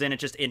that comes in, it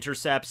just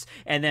intercepts,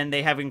 and then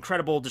they have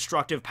incredible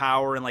destructive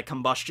power and, like,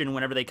 combustion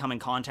whenever they come in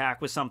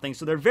contact with something,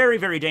 so they're very,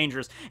 very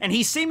dangerous. And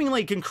he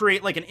seemingly can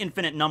create, like, an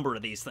infinite number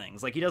of these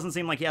things. Like, he doesn't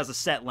seem like he has a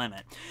set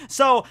limit.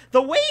 So,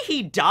 the way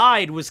he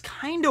died was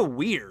kind of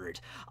weird.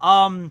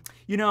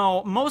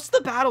 Most of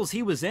the battles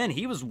he was in,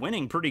 he was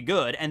winning pretty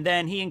good, and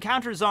then he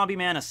encounters Zombie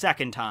Man a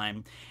second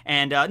time,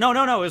 and,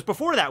 no, it was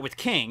before that with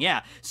King,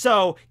 yeah.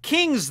 So,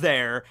 King's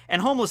there,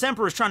 and Homeless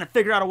Emperor is trying to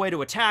figure out a way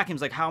to attack him.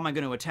 He's like, how am I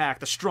going to attack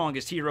the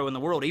strongest hero in the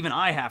world? Even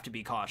I have to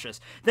be cautious.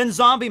 Then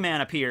Zombie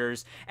Man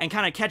appears, and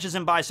kind of catches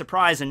him by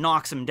surprise and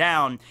knocks him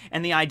down,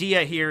 and the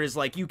idea here is,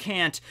 like, you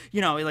can't,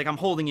 like, I'm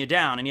holding you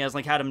down, and he has,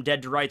 like, had him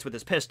dead to rights with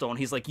his pistol, and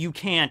he's like, you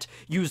can't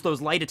use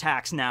those light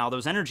attacks now,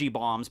 those energy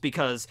bombs,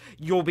 because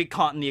you'll be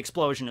caught in the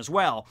explosion as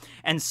well.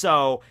 And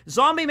so,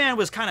 Zombie Man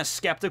was kind of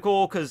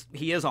skeptical, because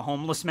he is a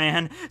homeless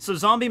man, so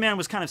Zombie Man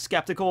was kind of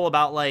skeptical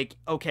about, like,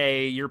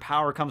 okay, your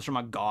power comes from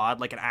a god,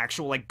 like an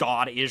actual, like,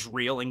 god is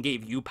real and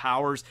gave you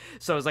powers,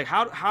 so it's like,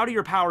 how do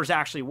your powers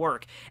actually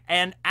work?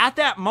 And at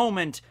that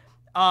moment,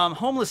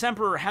 Homeless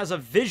Emperor has a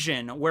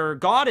vision where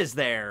God is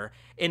there,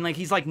 and, like,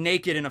 he's, like,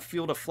 naked in a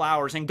field of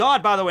flowers, and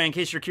God, by the way, in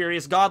case you're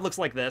curious, God looks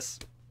like this.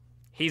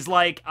 He's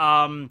like,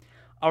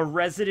 a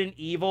Resident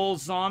Evil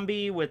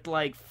zombie with,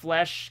 like,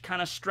 flesh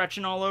kind of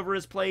stretching all over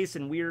his place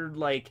and weird,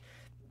 like,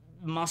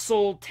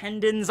 muscle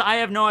tendons. I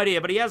have no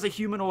idea, but he has a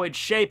humanoid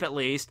shape at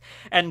least.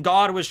 And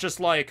God was just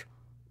like,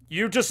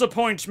 "You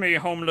disappoint me,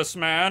 homeless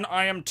man.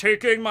 I am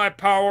taking my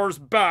powers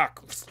back."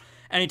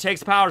 And he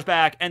takes powers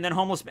back, and then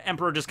Homeless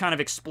Emperor just kind of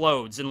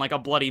explodes in, like, a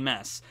bloody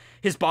mess.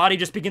 His body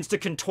just begins to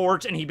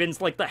contort, and he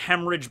begins, like, the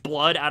hemorrhage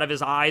blood out of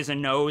his eyes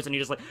and nose, and he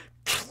just, like,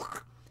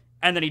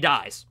 and then he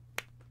dies.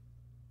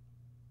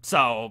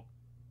 So,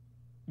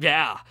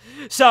 yeah.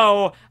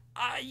 So,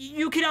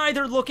 you can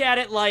either look at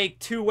it like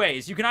two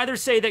ways. You can either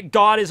say that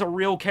God is a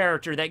real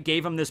character that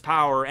gave him this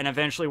power, and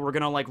eventually we're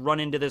gonna, like, run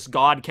into this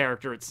God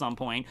character at some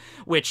point,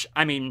 which,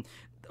 I mean,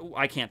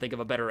 I can't think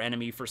of a better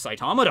enemy for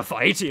Saitama to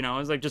fight, you know?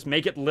 It's like, just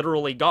make it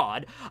literally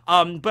God.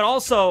 But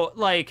also,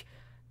 like,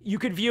 you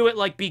could view it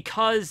like,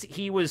 because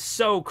he was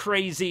so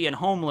crazy and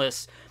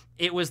homeless,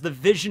 it was the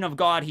vision of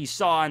God he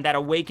saw, and that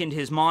awakened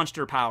his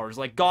monster powers.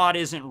 Like, God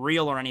isn't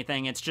real or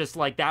anything. It's just,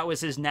 like, that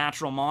was his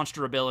natural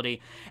monster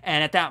ability.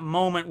 And at that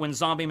moment when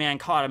Zombie Man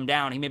caught him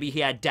down, maybe he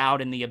had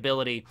doubt in the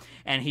ability.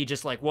 And he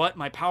just, like, what?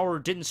 My power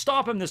didn't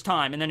stop him this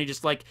time. And then he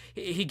just, like,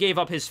 he gave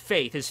up his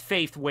faith. His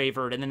faith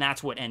wavered, and then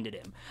that's what ended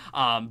him.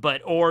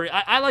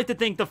 I like to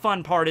think the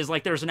fun part is,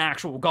 like, there's an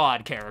actual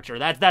God character.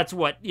 That's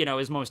what, you know,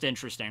 is most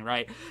interesting,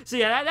 right? So,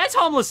 yeah, that's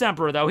Homeless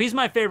Emperor, though. He's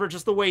my favorite,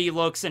 just the way he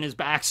looks and his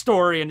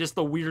backstory and just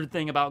the weird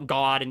thing about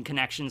God and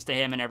connections to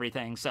him and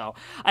everything. So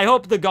I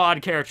hope the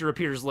God character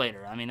appears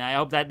later. I mean, I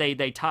hope that they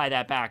tie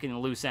that back in the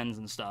loose ends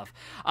and stuff.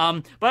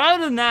 But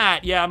other than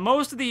that, yeah,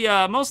 most of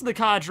the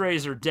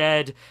Cadres are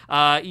dead.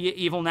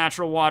 Evil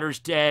Natural Water's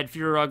dead.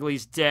 Fear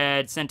Ugly's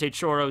dead. Sente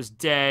Choro's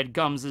dead.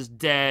 Gums is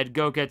dead.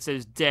 Goketsu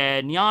is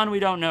dead. Nyan, we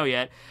don't know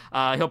yet.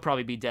 He'll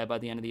probably be dead by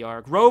the end of the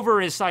arc. Rover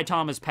is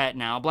Saitama's pet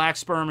now. Black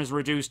Sperm is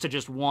reduced to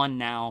just one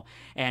now,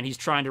 and he's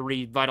trying to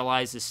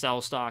revitalize his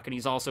cell stock, and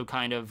he's also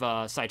kind of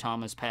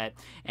Saitama's pet.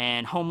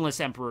 And Homeless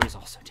Emperor is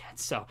also dead.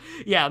 So,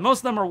 yeah, most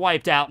of them are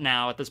wiped out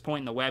now at this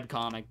point in the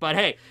webcomic. But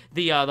hey,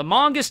 the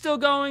manga's still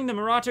going, the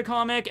Murata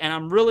comic, and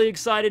I'm really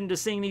excited into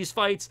seeing these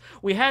fights.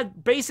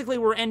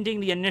 We're ending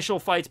the initial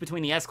fights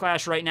between the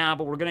S-Clash right now,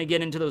 but we're going to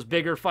get into those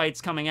bigger fights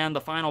coming in, the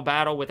final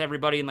battle with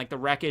everybody and, like, the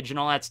wreckage and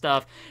all that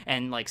stuff,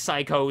 and, like,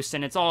 Psychos,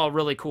 and it's all a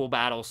really cool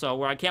battle.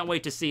 So I can't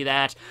wait to see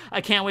that.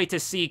 I can't wait to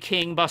see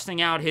King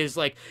busting out his,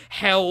 like,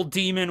 Hell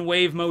Demon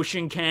Wave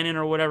Motion Cannon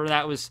or whatever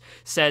that was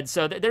said.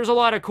 So there's a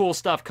lot of cool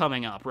stuff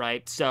coming up,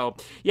 right? So,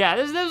 yeah,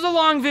 this was a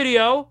long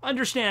video,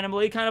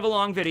 understandably, kind of a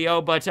long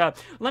video, but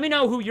let me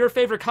know who your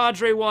favorite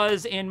cadre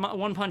was in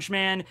One Punch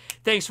Man.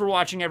 Thanks for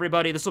watching,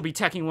 everybody. This will be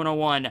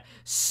Tekking101,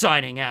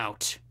 signing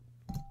out.